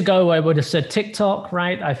 2 years ago I would have said TikTok,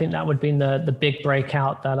 right? I think that would have been the big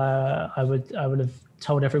breakout that I would have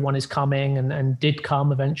told everyone is coming, and did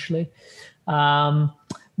come eventually.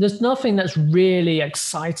 There's nothing that's really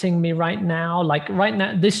exciting me right now. Like right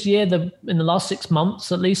now, this year, in the last 6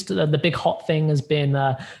 months, at least, the big hot thing has been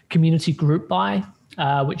community group buy,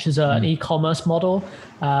 which is an e-commerce model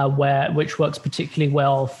which works particularly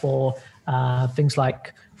well for things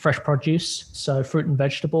like fresh produce, so fruit and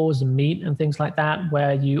vegetables and meat and things like that,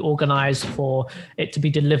 where you organize for it to be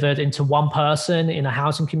delivered into one person in a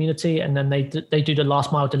housing community, and then they do the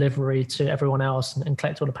last mile delivery to everyone else and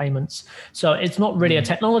collect all the payments. So it's not really a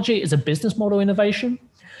technology, it's a business model innovation.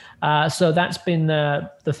 So that's been the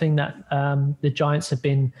thing that the giants have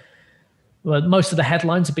been, well, most of the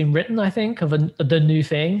headlines have been written, I think, of the new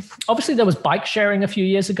thing. Obviously, there was bike sharing a few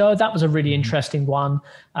years ago. That was a really interesting one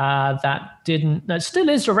that still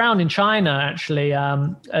is around in China, actually.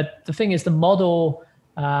 The thing is, the model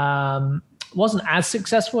wasn't as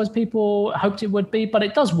successful as people hoped it would be, but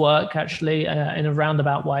it does work, actually, in a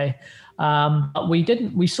roundabout way. But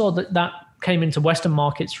we saw that came into Western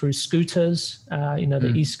markets through scooters,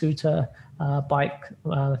 the e-scooter bike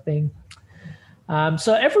thing.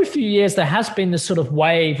 So every few years, there has been this sort of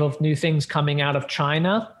wave of new things coming out of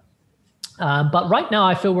China. But right now,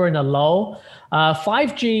 I feel we're in a lull.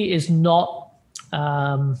 5G is not,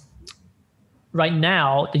 right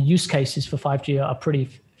now, the use cases for 5G are pretty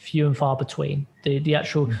few and far between. The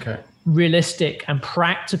actual realistic and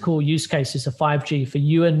practical use cases of 5G for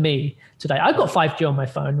you and me today. I've got 5G on my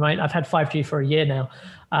phone, right? I've had 5G for a year now.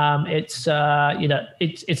 It's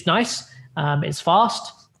nice. It's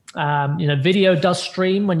fast. Video does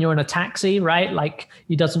stream when you're in a taxi, right? Like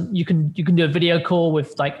you can do a video call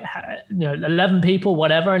with 11 people,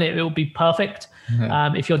 whatever, and it will be perfect.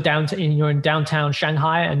 If you're in downtown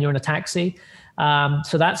Shanghai and you're in a taxi.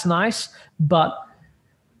 So that's nice, but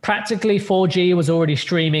practically 4G was already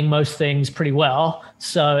streaming most things pretty well.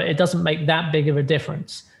 So it doesn't make that big of a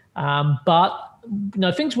difference. But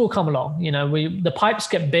things will come along. The pipes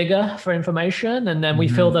get bigger for information, and then we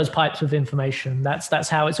fill those pipes with information. That's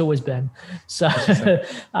how it's always been. So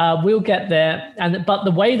we'll get there. But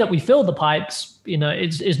the way that we fill the pipes,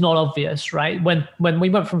 is not obvious, right? When we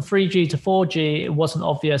went from 3G to 4G, it wasn't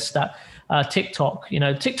obvious that TikTok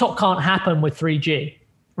can't happen with 3G.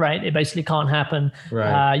 Right, it basically can't happen.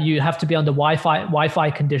 Right. You have to be under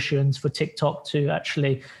Wi-Fi conditions for TikTok to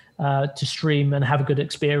actually to stream and have a good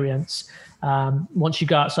experience. Once you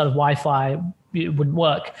go outside of Wi-Fi, it wouldn't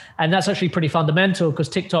work. And that's actually pretty fundamental, because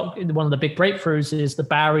TikTok, one of the big breakthroughs is the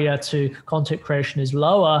barrier to content creation is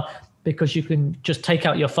lower, because you can just take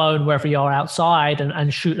out your phone wherever you are outside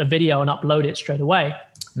and shoot a video and upload it straight away.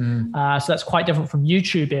 So that's quite different from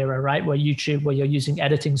YouTube era, right? Where you're using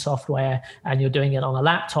editing software and you're doing it on a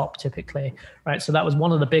laptop typically, right? So that was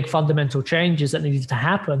one of the big fundamental changes that needed to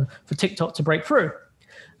happen for TikTok to break through.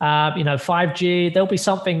 5G, there'll be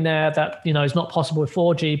something there that, is not possible with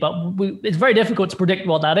 4G, but it's very difficult to predict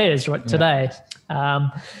what that is right today.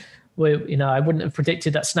 I wouldn't have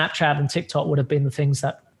predicted that Snapchat and TikTok would have been the things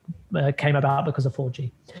that came about because of 4G.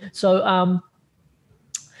 So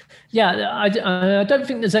Yeah, I don't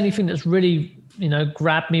think there's anything that's really,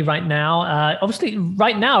 grabbed me right now. Obviously,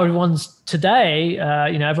 right now, everyone's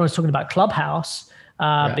talking about Clubhouse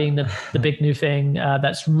being the big new thing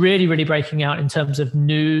that's really, really breaking out in terms of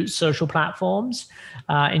new social platforms.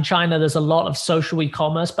 In China, there's a lot of social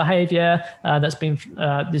e-commerce behavior that's been,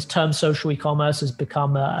 this term social e-commerce has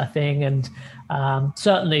become a thing. And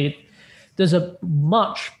certainly there's a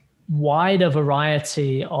much wider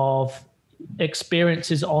variety of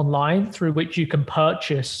experiences online through which you can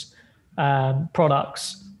purchase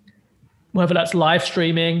products, whether that's live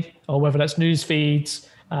streaming or whether that's news feeds,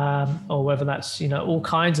 or whether that's all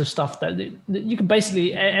kinds of stuff that you can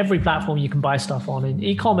basically, every platform you can buy stuff on. And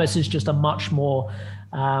e-commerce is just a much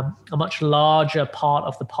larger part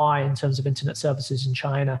of the pie in terms of internet services in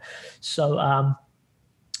China. So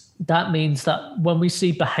that means that when we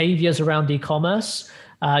see behaviors around e-commerce,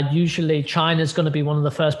 usually China is going to be one of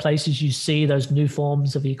the first places you see those new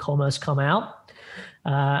forms of e-commerce come out.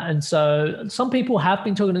 And so some people have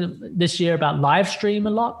been talking this year about live stream a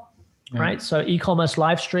lot, right? So e-commerce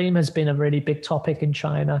live stream has been a really big topic in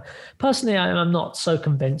China. Personally, I'm not so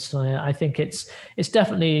convinced. I think it's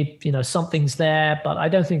definitely, something's there, but I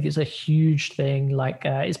don't think it's a huge thing. Like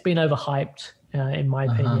it's been overhyped, in my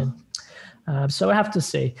opinion. So I have to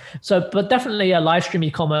see. But definitely a live stream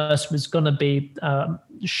e-commerce was going to be,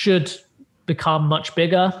 should become much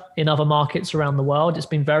bigger in other markets around the world. It's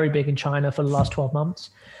been very big in China for the last 12 months.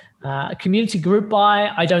 Community group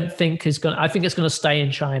buy, I think it's going to stay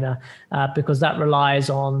in China because that relies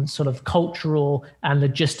on sort of cultural and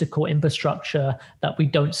logistical infrastructure that we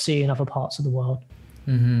don't see in other parts of the world.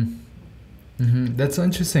 That's so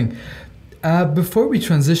interesting. Before we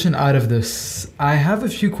transition out of this, I have a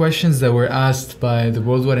few questions that were asked by the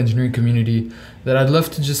worldwide engineering community that I'd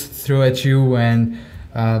love to just throw at you, and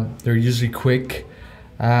they're usually quick.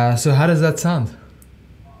 So how does that sound?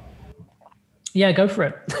 Yeah, go for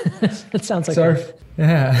it. It sounds like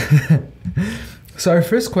So our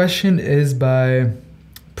first question is by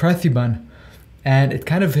Prathiban, and it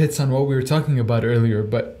kind of hits on what we were talking about earlier,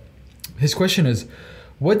 but his question is,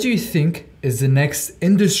 what do you think is the next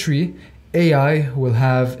industry AI will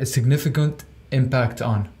have a significant impact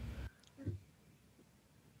on?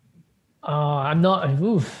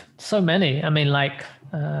 So many. I mean,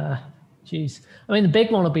 the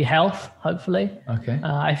big one will be health, hopefully. Okay.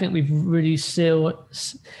 I think we've really still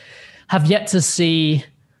have yet to see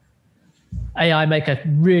AI make a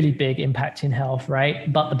really big impact in health,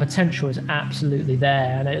 right? But the potential is absolutely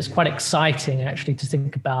there. And it's quite exciting, actually, to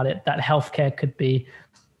think about it, that healthcare could be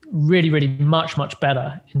really, really much, much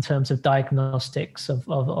better in terms of diagnostics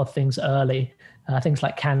of things early, things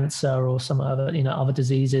like cancer or some other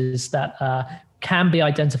diseases that can be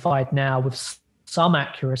identified now with some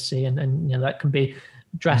accuracy, and that can be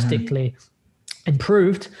drastically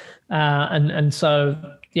improved. And so,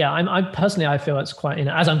 yeah, I personally, I feel it's quite,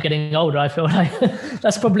 as I'm getting older, I feel like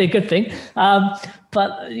that's probably a good thing. So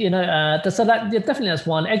that definitely that's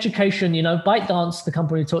one. Education, ByteDance, the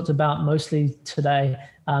company we talked about mostly today,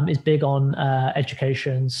 is big on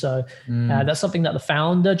education. So that's something that the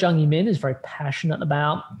founder, Zhang Yimin, is very passionate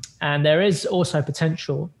about. And there is also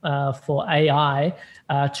potential for AI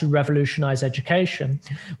to revolutionize education.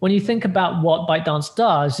 When you think about what ByteDance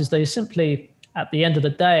does, is they simply, at the end of the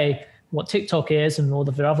day, what TikTok is and all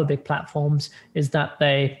of the other big platforms is that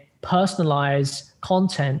they personalize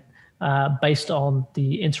content based on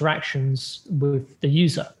the interactions with the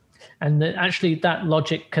user. And actually that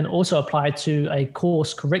logic can also apply to a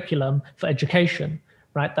course curriculum for education,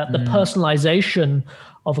 right? That the personalization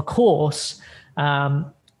of a course,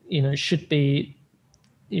 should be,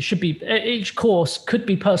 each course could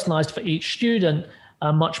be personalized for each student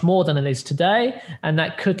much more than it is today. And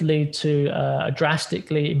that could lead to a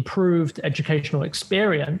drastically improved educational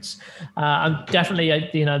experience. And definitely,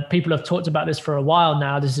 people have talked about this for a while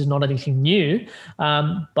now. This is not anything new,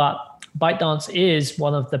 but ByteDance is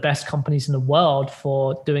one of the best companies in the world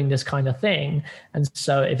for doing this kind of thing. And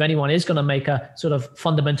so if anyone is going to make a sort of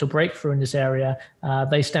fundamental breakthrough in this area,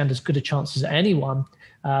 they stand as good a chance as anyone.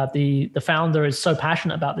 The founder is so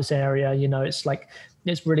passionate about this area.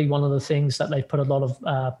 It's really one of the things that they've put a lot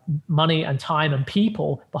of money and time and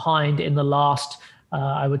people behind in the last,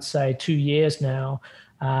 I would say, 2 years now.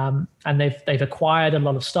 And they've acquired a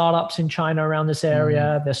lot of startups in China around this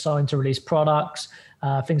area. They're starting to release products,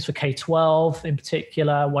 things for K-12 in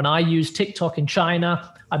particular. When I use TikTok in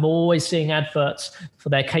China, I'm always seeing adverts for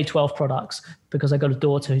their K-12 products because I got a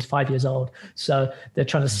daughter who's 5 years old. So they're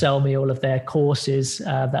trying to sell me all of their courses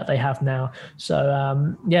that they have now.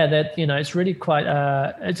 So it's really quite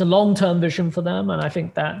it's a long-term vision for them, and I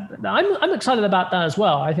think that I'm excited about that as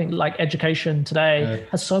well. I think like education today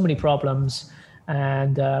has so many problems,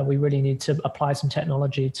 and we really need to apply some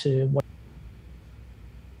technology to what.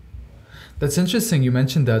 That's interesting. You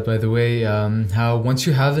mentioned that, by the way, how once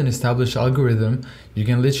you have an established algorithm, you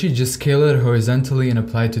can literally just scale it horizontally and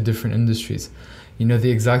apply it to different industries. You know, the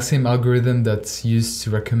exact same algorithm that's used to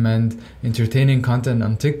recommend entertaining content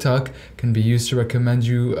on TikTok can be used to recommend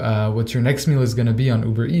you what your next meal is going to be on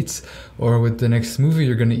Uber Eats, or what the next movie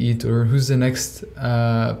you're going to eat, or who's the next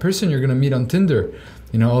person you're going to meet on Tinder.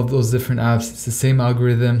 You know, all those different apps. It's the same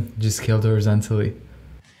algorithm, just scaled horizontally.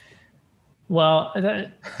 Well,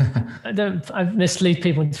 I mislead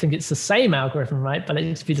people to think it's the same algorithm, right? But it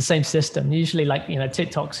needs to be the same system. Usually, like, you know,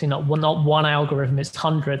 TikTok's, not one algorithm, it's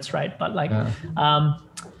hundreds, right? But like, that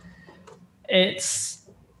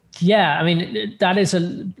is a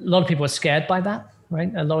lot of people are scared by that,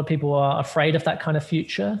 right? A lot of people are afraid of that kind of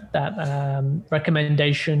future, that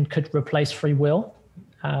recommendation could replace free will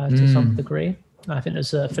to some degree. I think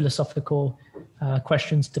there's philosophical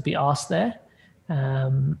questions to be asked there.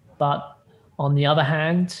 But on the other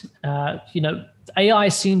hand, AI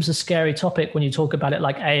seems a scary topic when you talk about it,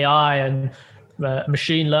 like AI and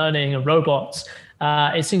machine learning and robots.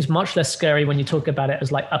 It seems much less scary when you talk about it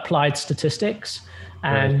as like applied statistics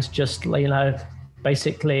and just,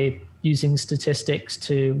 basically using statistics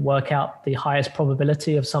to work out the highest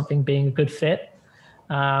probability of something being a good fit,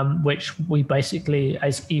 which we basically,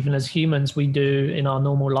 even as humans, we do in our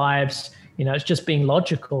normal lives. It's just being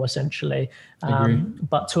logical, essentially,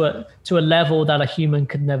 but to a level that a human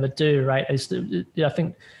could never do, right? I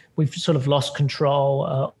think we've sort of lost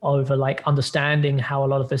control over like understanding how a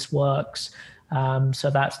lot of this works. So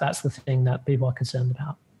that's the thing that people are concerned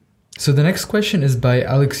about. So the next question is by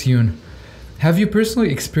Alex Yoon. Have you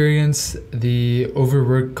personally experienced the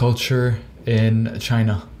overwork culture in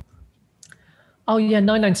China? Oh yeah,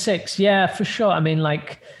 996. Yeah, for sure. I mean,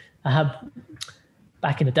 like I have.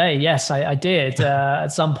 Back in the day, yes, I did at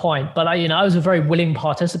some point, but I was a very willing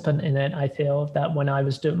participant in it. I feel that when I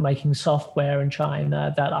was making software in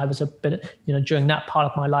China, that I was a bit, during that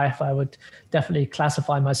part of my life, I would definitely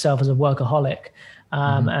classify myself as a workaholic,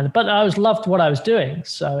 but I loved what I was doing,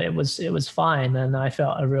 so it was fine, and I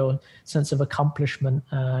felt a real sense of accomplishment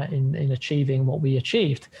in achieving what we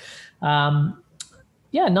achieved.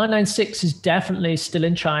 996 is definitely still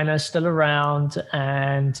in China, still around,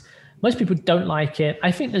 and most people don't like it.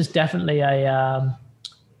 I think there's definitely I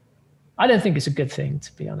don't think it's a good thing,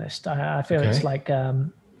 to be honest. I feel it's like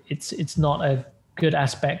it's not a good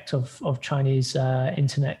aspect of Chinese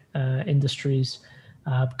internet industries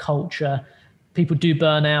culture. People do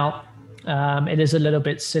burn out. It is a little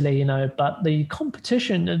bit silly, but the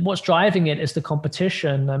competition and what's driving it is the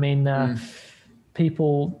competition. I mean,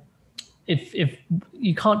 people. If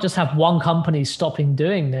you can't just have one company stopping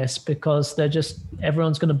doing this because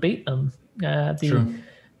everyone's going to beat them.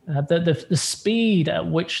 The speed at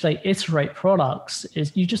which they iterate products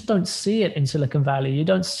is, you just don't see it in Silicon Valley. You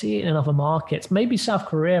don't see it in other markets. Maybe South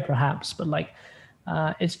Korea perhaps, but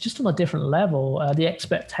it's just on a different level. The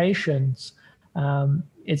expectations.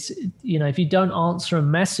 It's if you don't answer a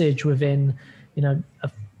message within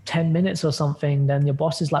 10 minutes or something, then your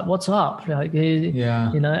boss is like, what's up? Like, at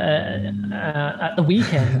the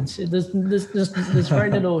weekend, there's very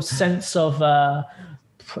little sense of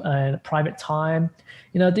private time.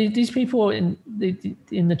 These people in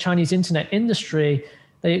the Chinese internet industry,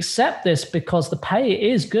 they accept this because the pay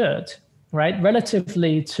is good, right?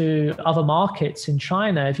 Relatively to other markets in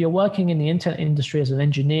China. If you're working in the internet industry as an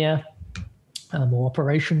engineer or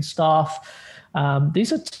operations staff,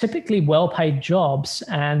 these are typically well-paid jobs,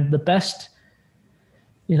 and the best,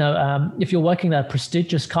 if you're working at a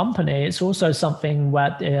prestigious company, it's also something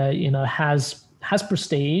that has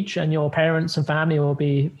prestige, and your parents and family will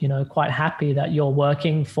be quite happy that you're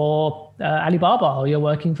working for Alibaba or you're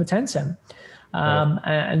working for Tencent,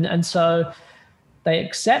 and so they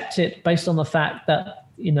accept it based on the fact that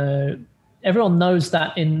everyone knows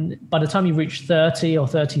that by the time you reach 30 or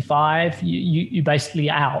 35, you basically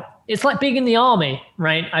out. It's like being in the army,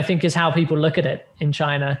 right? I think is how people look at it in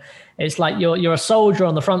China. It's like you're a soldier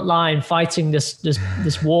on the front line fighting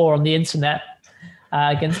this war on the internet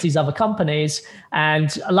against these other companies,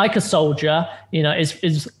 and like a soldier,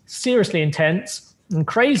 is seriously intense. and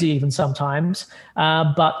crazy even sometimes.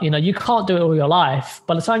 But you can't do it all your life.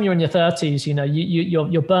 By the time you're in your 30s,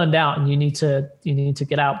 you're burned out and you need to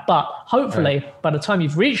get out. But hopefully, by the time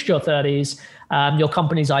you've reached your 30s, your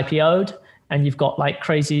company's IPO'd and you've got like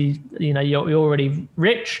crazy, you're already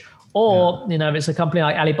rich. Or, if it's a company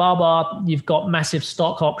like Alibaba, you've got massive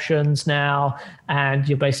stock options now, and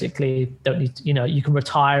you basically don't need to, you can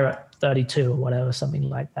retire at 32 or whatever, something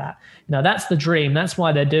like that. That's the dream. That's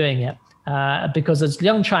why they're doing it. Because as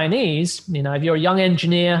young Chinese, if you're a young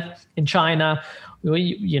engineer in China,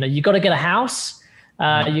 you got to get a house.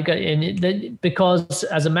 Because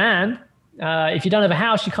as a man, if you don't have a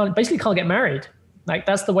house, you can't get married. Like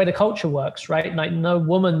that's the way the culture works, right? Like no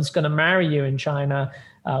woman's going to marry you in China.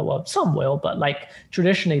 Well, some will, but like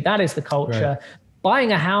traditionally, that is the culture. Right.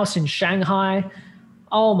 Buying a house in Shanghai,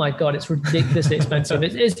 oh my God, it's ridiculously expensive.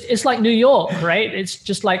 It's like New York, right? It's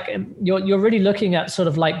just like you're really looking at sort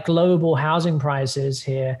of like global housing prices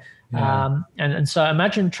here. Yeah. And so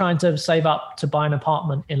imagine trying to save up to buy an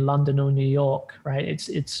apartment in London or New York, right?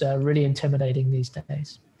 It's really intimidating these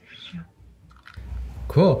days.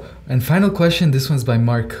 Cool. And final question, this one's by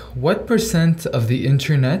Mark. What % of the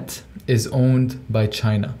internet is owned by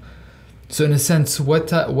China? So in a sense,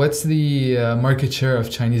 what's the market share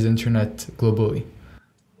of Chinese internet globally?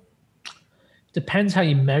 Depends how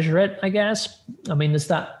you measure it, I guess. I mean, there's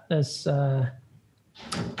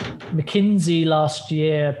McKinsey last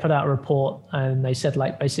year put out a report and they said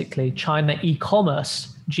like basically China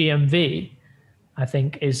e-commerce GMV, I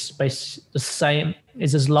think is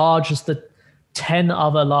as large as the 10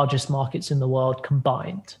 other largest markets in the world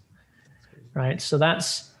combined, right? So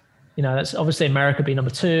that's obviously America being number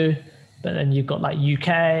 2, but then you've got like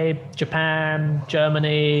UK, Japan,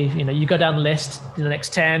 Germany, you go down the list in the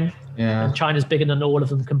next 10, and China's bigger than all of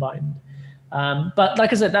them combined. But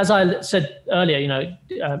like I said, as I said earlier,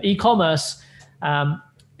 e-commerce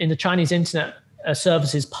in the Chinese internet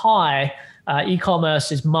services pie,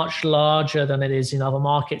 e-commerce is much larger than it is in other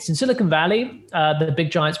markets. In Silicon Valley, the big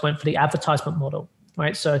giants went for the advertisement model,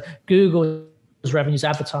 right? So Google's revenue's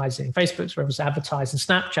advertising, Facebook's revenue's advertising,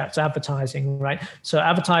 Snapchat's advertising, right? So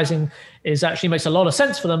advertising actually makes a lot of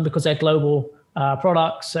sense for them because they're global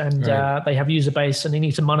products and they have user base and they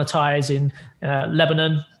need to monetize in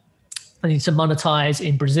Lebanon. They need to monetize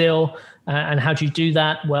in Brazil. And how do you do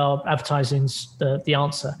that? Well, advertising's the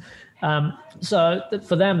answer. So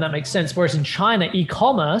for them, that makes sense. Whereas in China,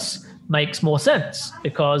 e-commerce makes more sense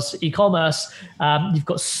because e-commerce, you've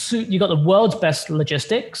got the world's best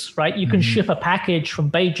logistics, right? You can ship a package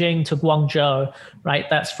from Beijing to Guangzhou, right?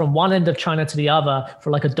 That's from one end of China to the other for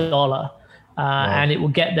like $1, and it will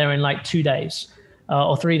get there in like 2 days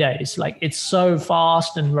or 3 days. Like it's so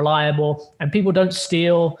fast and reliable, and people don't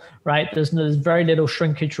steal, right? There's very little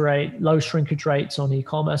low shrinkage rates on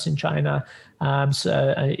e-commerce in China. And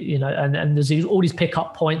there's all these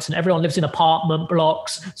pickup points, and everyone lives in apartment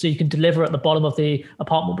blocks, so you can deliver at the bottom of the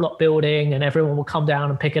apartment block building, and everyone will come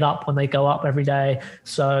down and pick it up when they go up every day.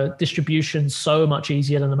 So distribution's so much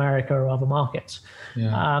easier than America or other markets.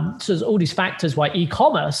 Yeah. So there's all these factors why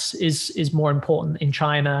e-commerce is more important in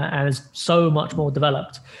China and is so much more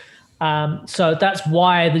developed. So that's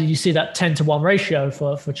why you see that 10-to-1 ratio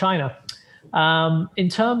for China. In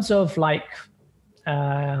terms of like,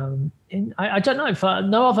 I don't know if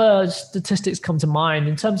no other statistics come to mind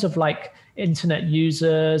in terms of like internet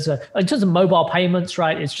users, in terms of mobile payments,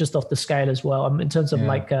 right? It's just off the scale as well. In terms of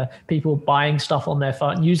like people buying stuff on their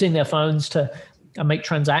phone, using their phones to make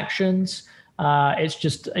transactions.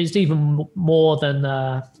 It's even more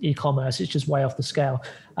than e-commerce. It's just way off the scale.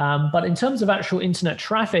 But in terms of actual internet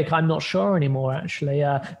traffic, I'm not sure anymore, actually,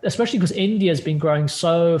 especially because India has been growing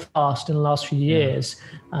so fast in the last few years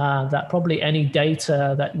that probably any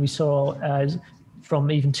data that we saw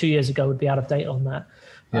from even 2 years ago would be out of date on that.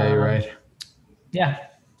 Yeah, you're right. Yeah,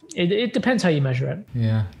 it depends how you measure it.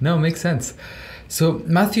 Yeah, no, makes sense. So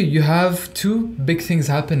Matthew, you have 2 big things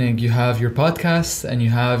happening. You have your podcast and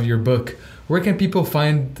you have your book. Where can people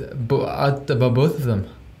find out about both of them?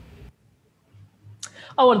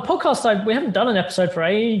 Oh, well, the podcast, we haven't done an episode for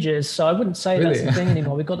ages, so I wouldn't say that's the thing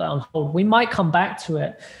anymore. We've got that on hold. We might come back to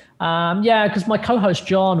it. Because my co-host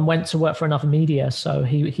John went to work for another media, so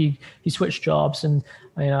he switched jobs, and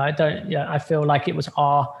I feel like it was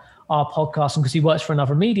our podcast, and because he works for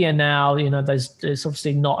another media now, it's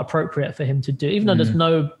obviously not appropriate for him to do, even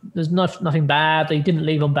though there's nothing bad. They didn't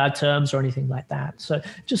leave on bad terms or anything like that. So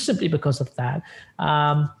just simply because of that.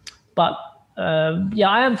 But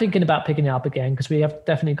I am thinking about picking it up again because we have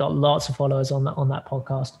definitely got lots of followers on that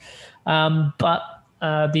podcast. But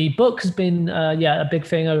the book has been a big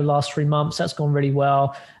thing over the last 3 months. That's gone really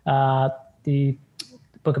well. The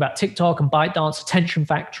book about TikTok and ByteDance, Attention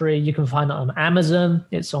Factory. You can find it on Amazon.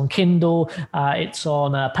 It's on Kindle. It's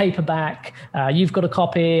on paperback. You've got a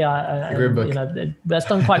copy. Great book. That's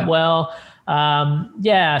done quite well.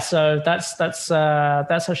 So that's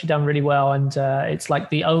actually done really well, and it's like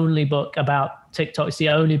the only book about TikTok. It's the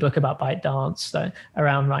only book about ByteDance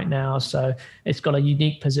around right now. So it's got a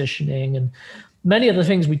unique positioning, and many of the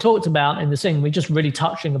things we talked about in the thing, we're just really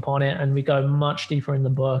touching upon it, and we go much deeper in the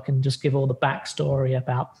book and just give all the backstory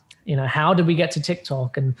about, how did we get to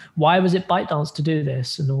TikTok and why was it ByteDance to do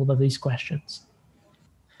this, and all of these questions.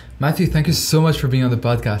 Matthew, thank you so much for being on the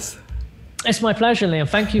podcast. It's my pleasure, Liam.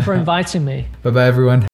 Thank you for inviting me. Bye-bye, everyone.